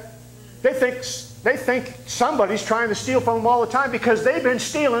like that? They think somebody's trying to steal from them all the time because they've been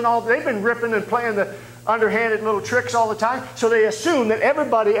stealing they've been ripping and playing the underhanded little tricks all the time, so they assume that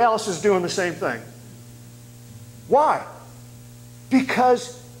everybody else is doing the same thing. Why?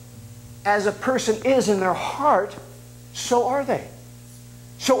 Because as a person is in their heart, so are they.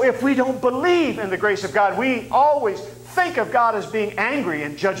 So if we don't believe in the grace of God, we always think of God as being angry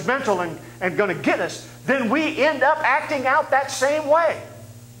and judgmental and going to get us, then we end up acting out that same way.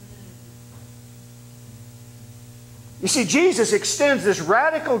 You see, Jesus extends this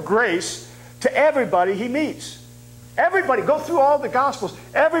radical grace to everybody he meets. Everybody, go through all the Gospels.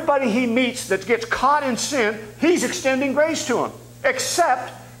 Everybody he meets that gets caught in sin, he's extending grace to them.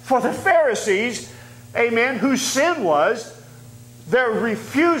 Except for the Pharisees, amen, whose sin was their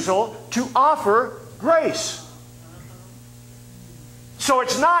refusal to offer grace. So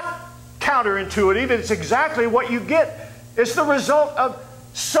it's not counterintuitive. It's exactly what you get. It's the result of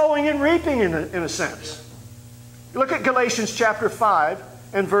sowing and reaping in a sense. Look at Galatians chapter 5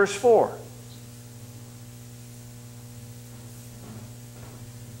 and verse 4.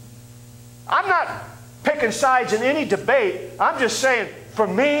 I'm not picking sides in any debate. I'm just saying, for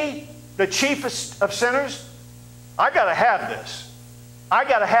me, the chiefest of sinners, I got to have this. I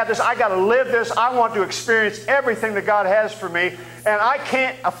got to have this. I got to live this. I want to experience everything that God has for me. And I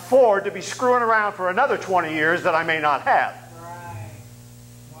can't afford to be screwing around for another 20 years that I may not have. Right.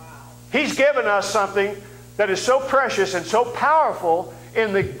 Wow. He's given us something that is so precious and so powerful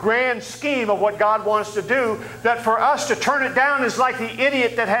in the grand scheme of what God wants to do, that for us to turn it down is like the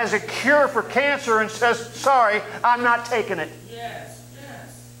idiot that has a cure for cancer and says, sorry, I'm not taking it. Yes,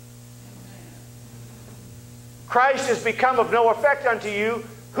 yes. Amen. Christ is become of no effect unto you.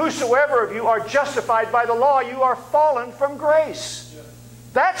 Whosoever of you are justified by the law, you are fallen from grace.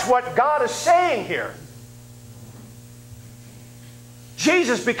 That's what God is saying here.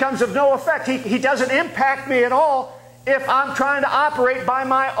 Jesus becomes of no effect. He doesn't impact me at all if I'm trying to operate by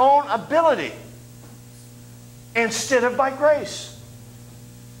my own ability instead of by grace.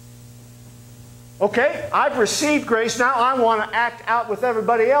 Okay, I've received grace. Now I want to act out with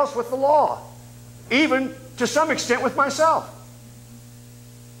everybody else with the law. Even to some extent with myself.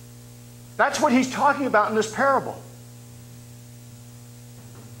 That's what he's talking about in this parable.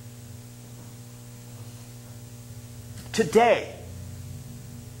 Today,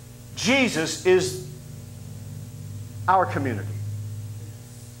 Jesus is our community.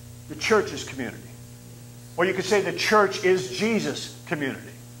 The church's community. Or you could say the church is Jesus' community.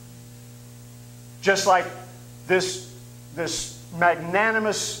 Just like this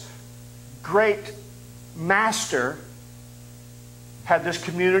magnanimous, great master had this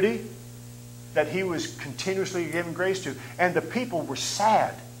community that he was continuously giving grace to. And the people were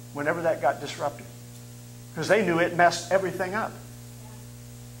sad whenever that got disrupted. Because they knew it messed everything up.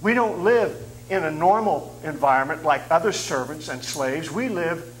 We don't live in a normal environment like other servants and slaves. We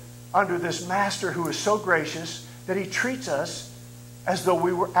live under this master who is so gracious that he treats us as though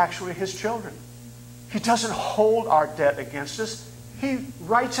we were actually his children. He doesn't hold our debt against us. He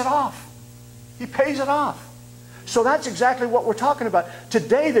writes it off. He pays it off. So that's exactly what we're talking about.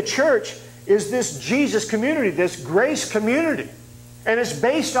 Today the church is this Jesus community, this grace community. And it's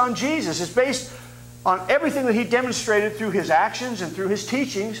based on Jesus. It's based on everything that he demonstrated through his actions and through his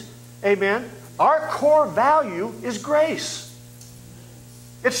teachings. Amen. Our core value is grace.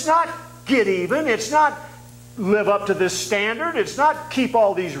 It's not get even. It's not live up to this standard. It's not keep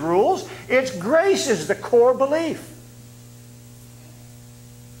all these rules. It's grace is the core belief.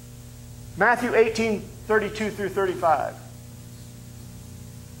 Matthew 18:32 through 35.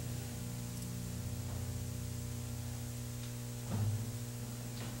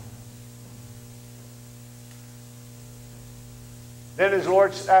 Then his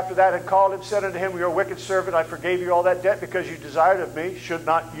Lord, after that, had called him, said unto him, You are a wicked servant, I forgave you all that debt because you desired of me. Should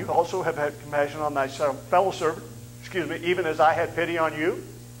not you also have had compassion on thy fellow servant, even as I had pity on you?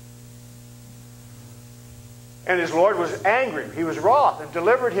 And his Lord was angry, he was wroth, and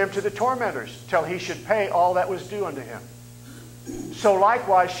delivered him to the tormentors, till he should pay all that was due unto him. So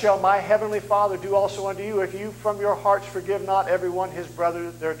likewise shall my heavenly Father do also unto you, if you from your hearts forgive not every one his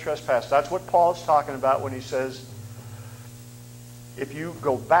brother their trespass. That's what Paul's talking about when he says, if you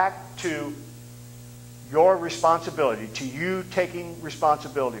go back to your responsibility, to you taking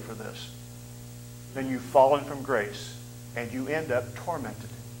responsibility for this, then you've fallen from grace and you end up tormented.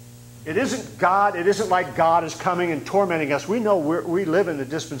 It isn't God, it isn't like God is coming and tormenting us. We know we live in the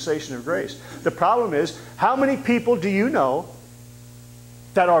dispensation of grace. The problem is, how many people do you know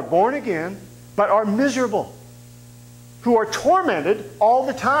that are born again but are miserable? Who are tormented all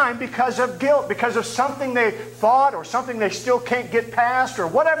the time because of guilt, because of something they thought or something they still can't get past or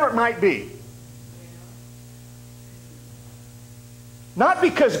whatever it might be. Not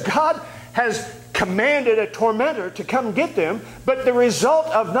because God has commanded a tormentor to come get them, but the result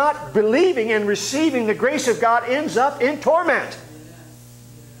of not believing and receiving the grace of God ends up in torment.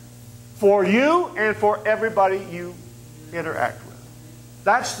 For you and for everybody you interact with.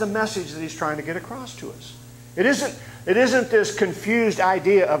 That's the message that he's trying to get across to us. It isn't this confused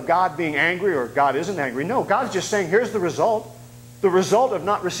idea of God being angry or God isn't angry. No, God's just saying, here's the result. The result of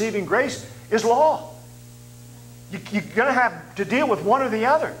not receiving grace is law. You're going to have to deal with one or the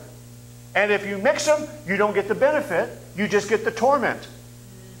other. And if you mix them, you don't get the benefit. You just get the torment.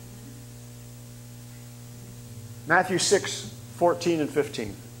 Matthew 6:14 and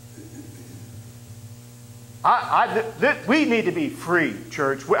 15. We need to be free,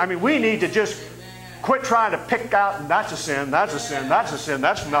 church. We need to just quit trying to pick out, and that's a sin, that's a sin, that's a sin,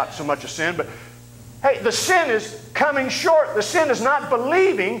 that's not so much a sin. But hey, the sin is coming short. The sin is not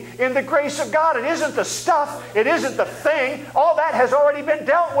believing in the grace of God. It isn't the stuff. It isn't the thing. All that has already been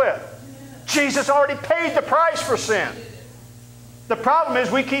dealt with. Jesus already paid the price for sin. The problem is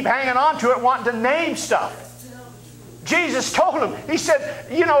we keep hanging on to it, wanting to name stuff. Jesus told him, he said,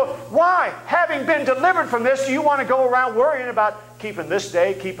 why? Having been delivered from this, do you want to go around worrying about keeping this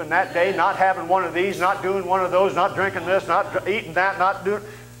day, keeping that day, not having one of these, not doing one of those, not drinking this, not eating that, not doing...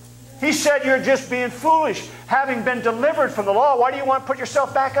 He said, you're just being foolish. Having been delivered from the law, why do you want to put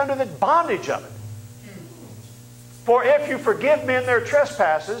yourself back under the bondage of it? For if you forgive men their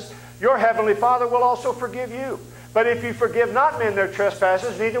trespasses, your heavenly Father will also forgive you. But if you forgive not men their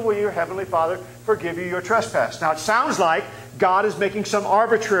trespasses, neither will your heavenly Father forgive you your trespass. Now it sounds like God is making some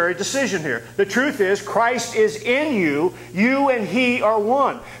arbitrary decision here. The truth is, Christ is in you. You and He are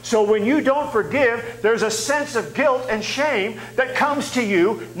one. So when you don't forgive, there's a sense of guilt and shame that comes to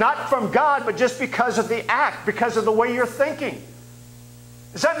you, not from God, but just because of the act, because of the way you're thinking.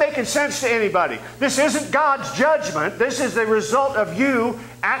 Is that making sense to anybody? This isn't God's judgment. This is the result of you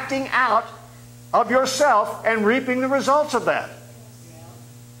acting out of yourself and reaping the results of that.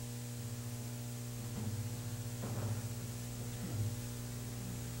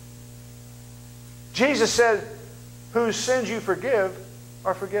 Jesus said, whose sins you forgive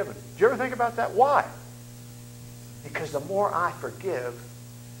are forgiven. Do you ever think about that? Why? Because the more I forgive,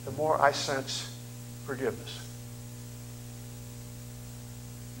 the more I sense forgiveness.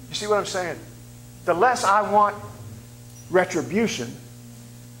 You see what I'm saying? The less I want retribution,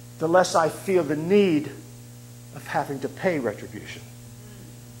 the less I feel the need of having to pay retribution.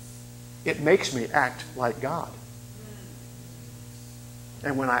 It makes me act like God.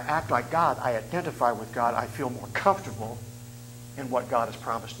 And when I act like God, I identify with God, I feel more comfortable in what God has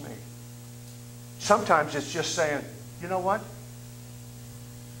promised me. Sometimes it's just saying, you know what?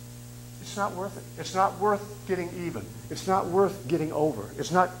 It's not worth it. It's not worth getting even. It's not worth getting over.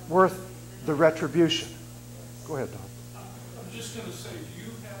 It's not worth the retribution. Go ahead, Don. I'm just going to say, do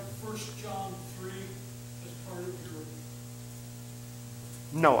you have 1 John 3 as part of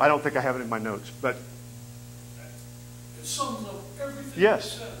your... No, I don't think I have it in my notes, but... It sums up everything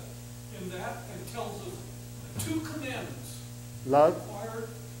yes. you said in that and tells us the 2 commandments. Love. Required,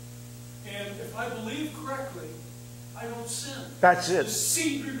 and if I believe correctly, I don't sin. That's it. The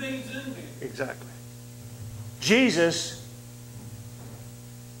seed remains in me. Exactly. Jesus,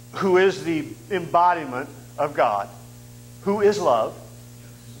 who is the embodiment of God, who is love,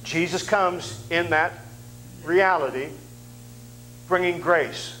 Jesus comes in that reality, bringing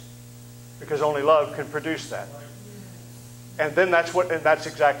grace, because only love can produce that. And then that's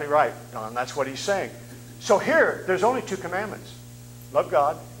exactly right, Don. That's what he's saying. So here, there's only 2 commandments. Love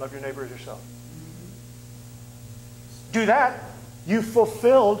God, love your neighbor as yourself. Do that, you've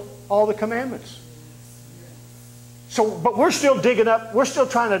fulfilled all the commandments. So, but we're still digging up, we're still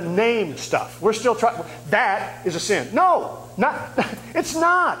trying to name stuff. We're still trying, that is a sin. No, it's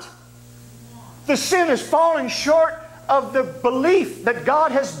not. The sin is falling short of the belief that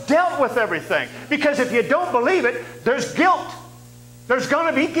God has dealt with everything. Because if you don't believe it, there's guilt. There's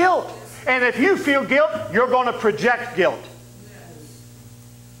going to be guilt. And if you feel guilt, you're going to project guilt.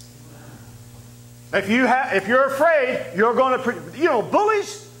 If you're afraid, you're going to,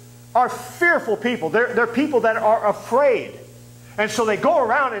 bullies are fearful people. They're people that are afraid. And so they go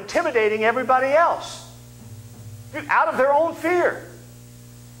around intimidating everybody else out of their own fear.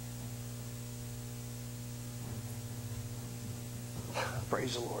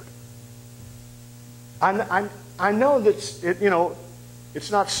 Praise the Lord. I know that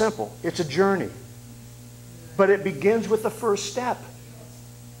it's not simple. It's a journey. But it begins with the first step.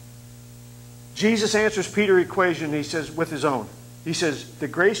 Jesus answers Peter's equation, he says, with his own. He says, the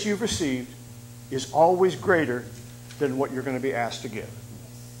grace you've received is always greater than what you're going to be asked to give.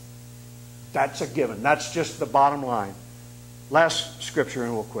 That's a given. That's just the bottom line. Last scripture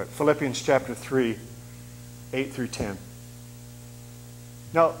and we'll quit. Philippians chapter 3, 8 through 10.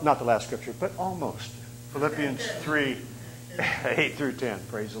 No, not the last scripture, but almost. Philippians 3, 8 through 10.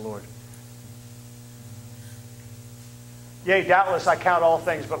 Praise the Lord. Yea, doubtless I count all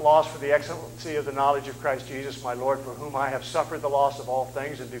things but loss for the excellency of the knowledge of Christ Jesus, my Lord, for whom I have suffered the loss of all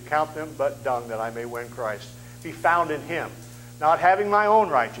things, and do count them but dung, that I may win Christ. Be found in him, not having my own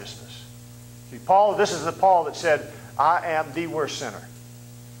righteousness. See, Paul, this is the Paul that said, I am the worst sinner.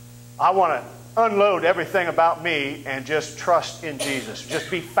 I want to unload everything about me and just trust in Jesus. Just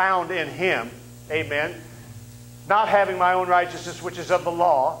be found in him. Amen. Not having my own righteousness, which is of the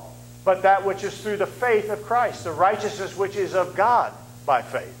law, but that which is through the faith of Christ, the righteousness which is of God by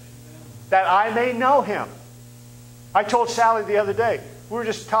faith, that I may know him. I told Sally the other day, we were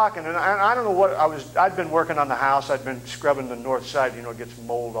just talking, and I don't know what I'd been working on the house. I'd been scrubbing the north side, it gets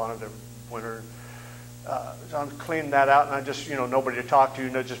mold on it in winter. So I'm cleaning that out, and I just, nobody to talk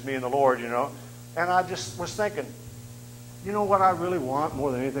to, just me and the Lord, And I just was thinking, what I really want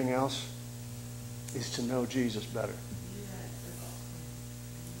more than anything else is to know Jesus better.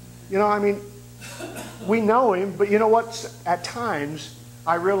 We know him, but you know what? At times,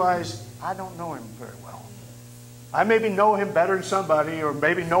 I realize I don't know him very well. I maybe know him better than somebody, or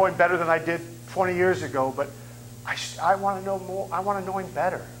maybe know him better than I did 20 years ago, but I want to know more. I want to know him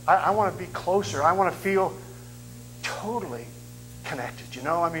better. I want to be closer. I want to feel totally connected,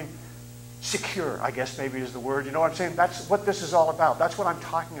 secure, I guess maybe is the word. You know what I'm saying? That's what this is all about. That's what I'm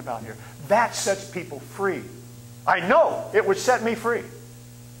talking about here. That sets people free. I know it would set me free.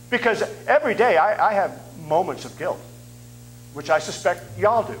 Because every day I have moments of guilt, which I suspect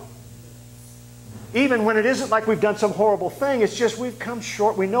y'all do. Even when it isn't like we've done some horrible thing, it's just we've come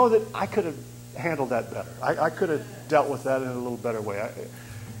short. We know that I could have handled that better. I could have dealt with that in a little better way.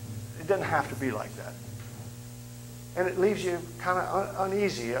 It doesn't have to be like that. And it leaves you kind of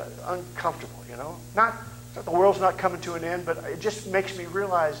uneasy, uncomfortable, Not that the world's not coming to an end, but it just makes me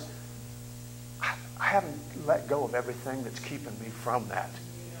realize I haven't let go of everything that's keeping me from that.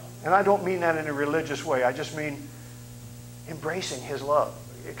 And I don't mean that in a religious way. I just mean embracing his love,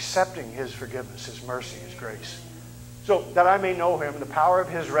 accepting his forgiveness, his mercy, his grace. So that I may know him, the power of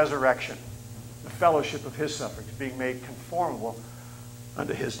his resurrection, the fellowship of his sufferings, being made conformable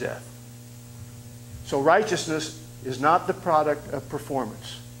unto his death. So righteousness is not the product of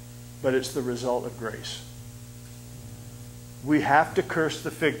performance, but it's the result of grace. We have to curse the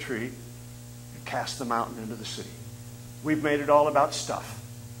fig tree and cast the mountain into the sea. We've made it all about stuff.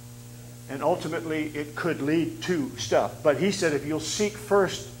 And ultimately, it could lead to stuff. But he said if you'll seek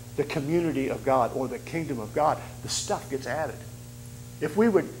first the community of God or the kingdom of God, the stuff gets added. If we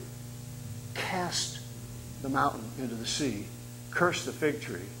would cast the mountain into the sea, curse the fig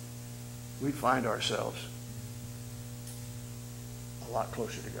tree, we'd find ourselves a lot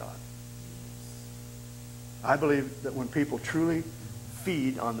closer to God. I believe that when people truly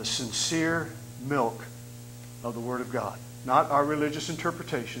feed on the sincere milk of the Word of God, not our religious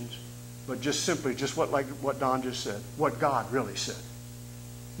interpretations, but just simply what Don just said, what God really said.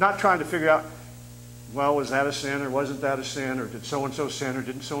 Not trying to figure out, well, was that a sin or wasn't that a sin, or did so-and-so sin or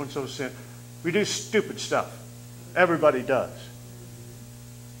didn't so-and-so sin. We do stupid stuff. Everybody does.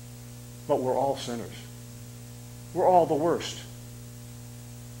 But we're all sinners. We're all the worst.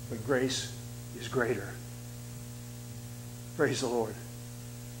 But grace is greater. Praise the Lord.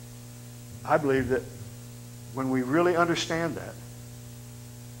 I believe that when we really understand that,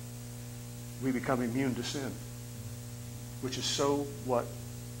 we become immune to sin, which is so what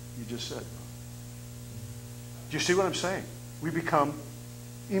you just said. Do you see what I'm saying? We become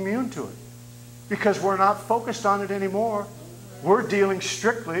immune to it. Because we're not focused on it anymore. We're dealing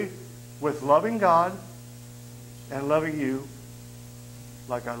strictly with loving God and loving you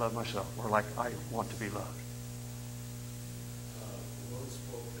like I love myself, or like I want to be loved. The Lord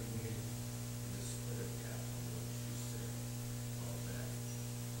spoke to me in the spirit half of what she said about that.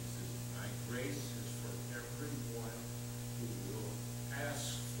 He says, my grace is for everyone who will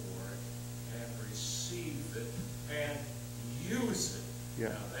ask for it and receive it and use it. Yeah.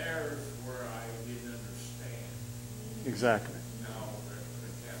 Now there's where I didn't understand. Exactly. Now we're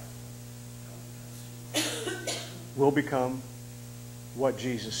We'll become what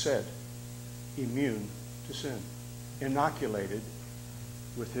Jesus said, immune to sin, inoculated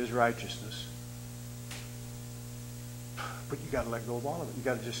with his righteousness. But you got to let go of all of it. You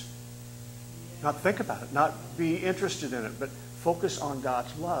got to just not think about it, not be interested in it, but focus on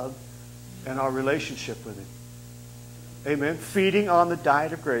God's love and our relationship with him. Amen. Feeding on the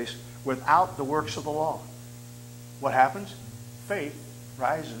diet of grace without the works of the law. What happens? Faith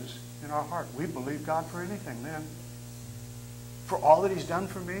rises in our heart. We believe God for anything then. For all that he's done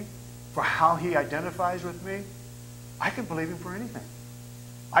for me, for how he identifies with me, I can believe him for anything.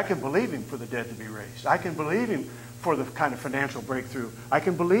 I can believe him for the dead to be raised. I can believe him for the kind of financial breakthrough. I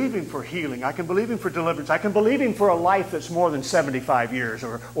can believe him for healing. I can believe him for deliverance. I can believe him for a life that's more than 75 years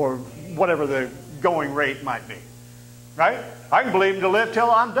or whatever the going rate might be. Right? I can believe him to live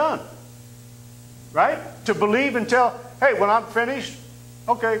till I'm done. Right? To believe until, hey, when I'm finished,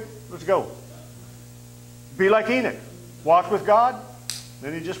 okay, let's go. Be like Enoch. Walked with God,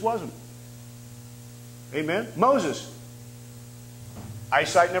 then he just wasn't. Amen? Moses.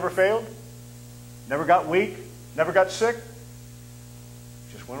 Eyesight never failed. Never got weak. Never got sick.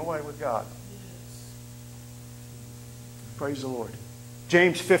 Just went away with God. Praise the Lord.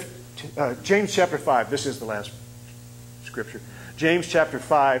 James chapter 5. This is the last scripture. James chapter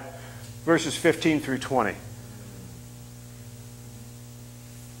 5, verses 15 through 20.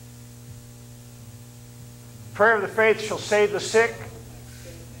 Prayer of the faith shall save the sick.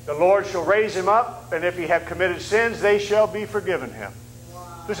 The Lord shall raise him up, and if he have committed sins, they shall be forgiven him.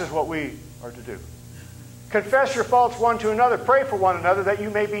 This is what we are to do. Confess your faults one to another. Pray for one another that you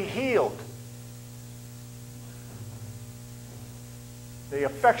may be healed. The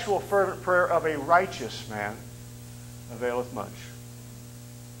effectual fervent prayer of a righteous man availeth much.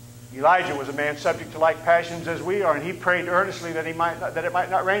 Elijah was a man subject to like passions as we are, and he prayed earnestly that it might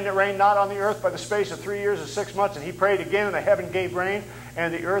not rain. It rained not on the earth by the space of 3 years and 6 months. And he prayed again, and the heaven gave rain,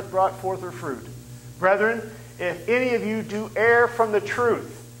 and the earth brought forth her fruit. Brethren, if any of you do err from the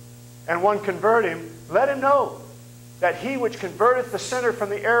truth, and one convert him, let him know that he which converteth the sinner from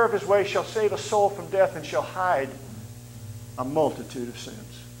the error of his way shall save a soul from death, and shall hide a multitude of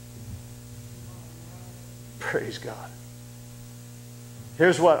sins. Praise God.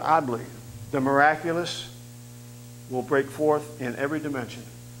 Here's what I believe. The miraculous will break forth in every dimension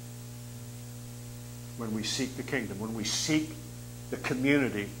when we seek the kingdom, when we seek the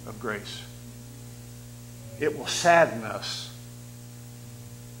community of grace. It will sadden us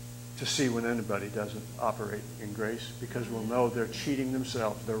to see when anybody doesn't operate in grace, because we'll know they're cheating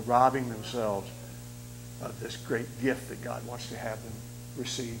themselves. They're robbing themselves of this great gift that God wants to have them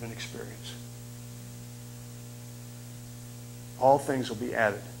receive and experience. All things will be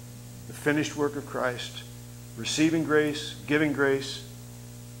added. The finished work of Christ, receiving grace, giving grace.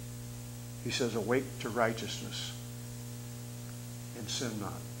 He says, awake to righteousness and sin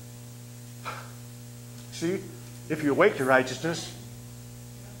not. See, if you awake to righteousness,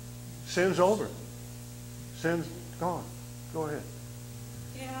 sin's over. Sin's gone. Go ahead.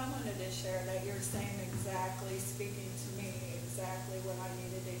 Yeah, I wanted to share that you're saying exactly, speaking to me exactly what I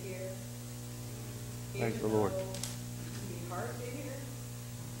needed to hear. Thank the Lord. Hard to hear.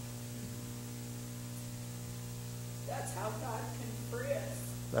 That's how God can free us.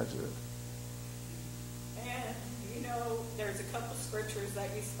 That's it. And, you know, there's a couple scriptures that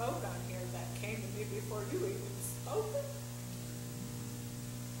you spoke on here that came to me before you even spoke them.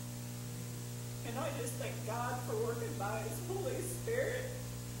 And I just thank God for working by his Holy Spirit.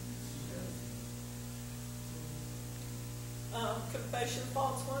 Confess your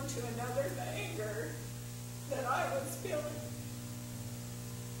faults one to another, the anger that I was feeling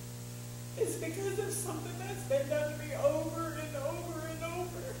is because of something that's been done to me over and over and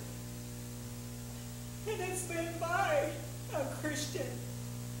over. And it's been by a Christian,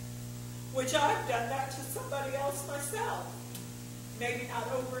 which I've done that to somebody else myself. Maybe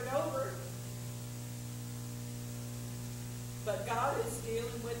not over and over. But God is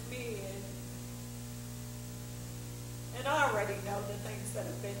dealing with me, and I already know the things that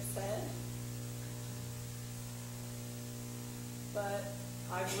have been said. But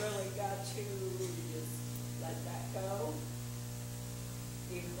I've really got to just let that go,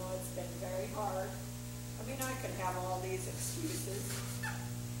 even though it's been very hard. I mean, I could have all these excuses,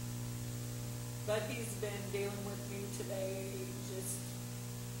 but he's been dealing with me today just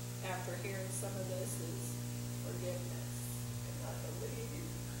after hearing some of this is forgiveness. And I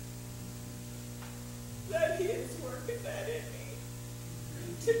believe that he is working that in me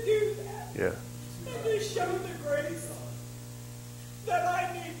to do that. Yeah. And to show the grace that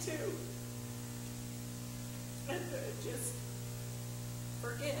I need to. And to just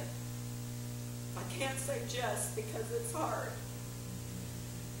forgive. I can't say just because it's hard.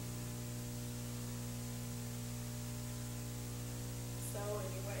 So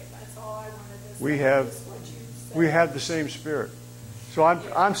anyway, that's all I wanted to say. We have the same spirit. So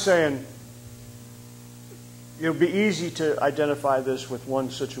I'm saying it would be easy to identify this with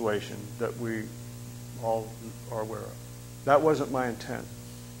one situation that we all are aware of. That wasn't my intent.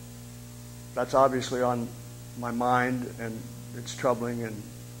 That's obviously on my mind, and it's troubling, and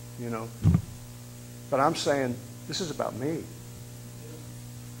but I'm saying this is about me.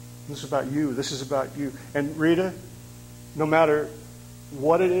 This is about you. This is about you. And Rita, no matter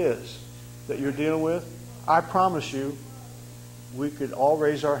what it is that you're dealing with, I promise you, we could all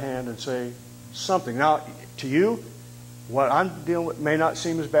raise our hand and say something. Now, to you, what I'm dealing with may not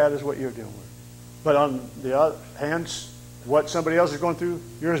seem as bad as what you're dealing with. But on the other hand, what somebody else is going through,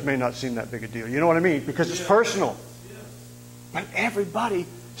 yours may not seem that big a deal. You know what I mean? Because it's personal. But everybody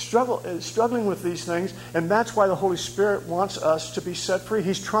is struggling with these things, and that's why the Holy Spirit wants us to be set free.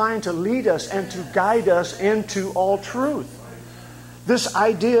 He's trying to lead us and to guide us into all truth. This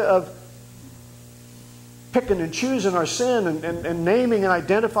idea of picking and choosing our sin and naming and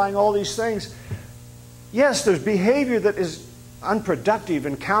identifying all these things, yes, there's behavior that is unproductive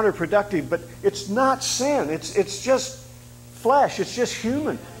and counterproductive, but it's not sin. It's just flesh. It's just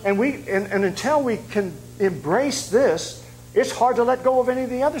human. And until we can embrace this, it's hard to let go of any of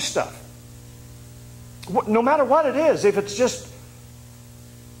the other stuff. No matter what it is, if it's just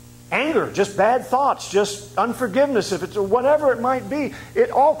anger, just bad thoughts, just unforgiveness, if it's whatever it might be,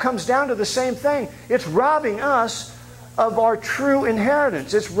 it all comes down to the same thing. It's robbing us of our true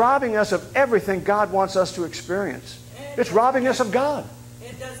inheritance. It's robbing us of everything God wants us to experience. It's robbing us of God.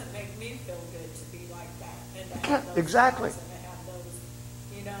 It doesn't make me feel good to be like that and to have those exactly. thoughts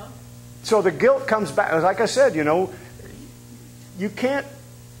and to have those, So the guilt comes back. Like I said, you can't,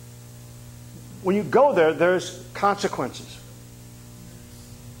 when you go there, there's consequences.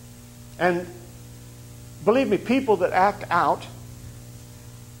 And believe me, people that act out,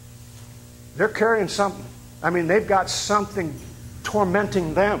 they're carrying something. I mean, they've got something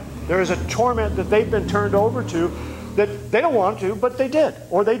tormenting them. There is a torment that they've been turned over to that they don't want to, but they did,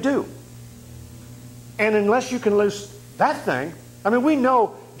 or they do. And unless you can lose that thing, I mean, we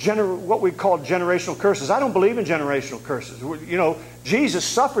know what we call generational curses. I don't believe in generational curses. Jesus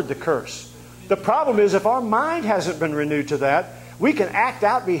suffered the curse. The problem is if our mind hasn't been renewed to that, we can act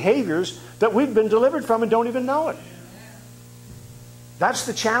out behaviors that we've been delivered from and don't even know it. That's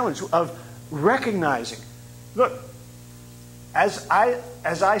the challenge of recognizing. Look, as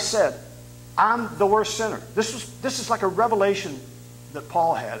I said, I'm the worst sinner. This is like a revelation that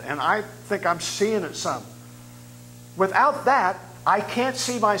Paul had, and I think I'm seeing it some. Without that, I can't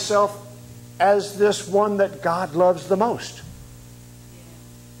see myself as this one that God loves the most.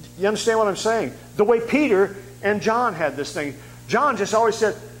 You understand what I'm saying? The way Peter and John had this thing. John just always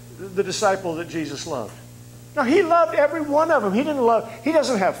said, the disciple that Jesus loved. No, he loved every one of them. He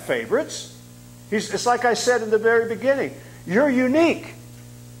doesn't have favorites. It's like I said in the very beginning. You're unique,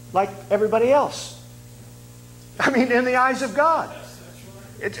 like everybody else. I mean, in the eyes of God.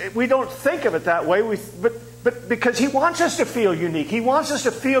 We don't think of it that way, but because He wants us to feel unique. He wants us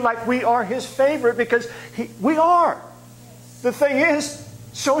to feel like we are His favorite because we are. The thing is,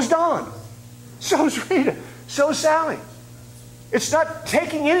 so's Don. So's Rita. So's Sally. It's not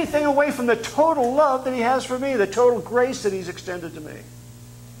taking anything away from the total love that He has for me, the total grace that He's extended to me.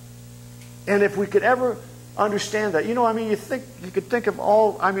 And if we could ever understand that, you could think of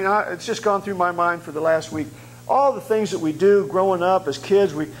all, it's just gone through my mind for the last week. All the things that we do growing up as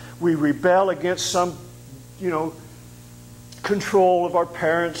kids, we rebel against some, control of our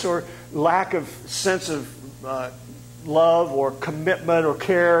parents or lack of sense of love or commitment or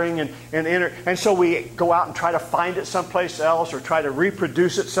caring, and so we go out and try to find it someplace else or try to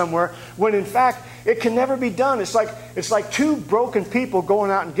reproduce it somewhere, when in fact it can never be done. It's like two broken people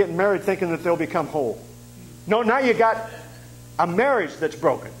going out and getting married thinking that they'll become whole. No, now you got a marriage that's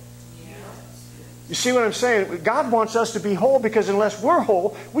broken. You see what I'm saying? God wants us to be whole because unless we're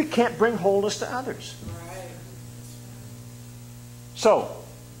whole, we can't bring wholeness to others. So,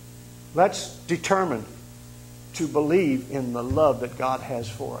 Let's determine to believe in the love that God has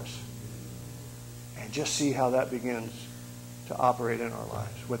for us. And just see how that begins to operate in our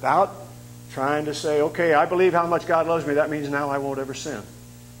lives. Without trying to say, okay, I believe how much God loves me. That means now I won't ever sin.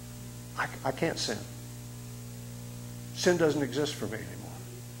 I can't sin. Sin doesn't exist for me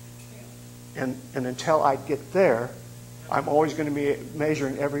anymore. And until I get there, I'm always going to be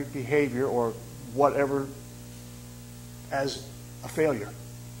measuring every behavior or whatever as a failure.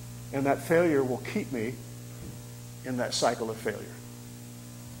 And that failure will keep me in that cycle of failure.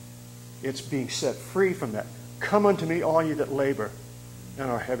 It's being set free from that. Come unto me, all you that labor and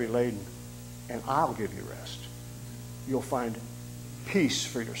are heavy laden, and I'll give you rest. You'll find peace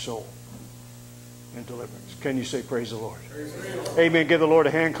for your soul and deliverance. Can you say praise the Lord? Praise the Lord. Amen. Give the Lord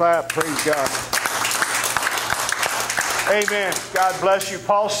a hand clap. Praise God. Amen. God bless you.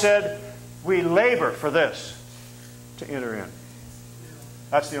 Paul said, we labor for this, to enter in.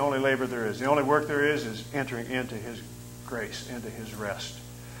 That's the only labor there is. The only work there is entering into His grace, into His rest.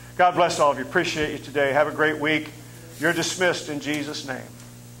 God bless all of you. Appreciate you today. Have a great week. You're dismissed in Jesus' name.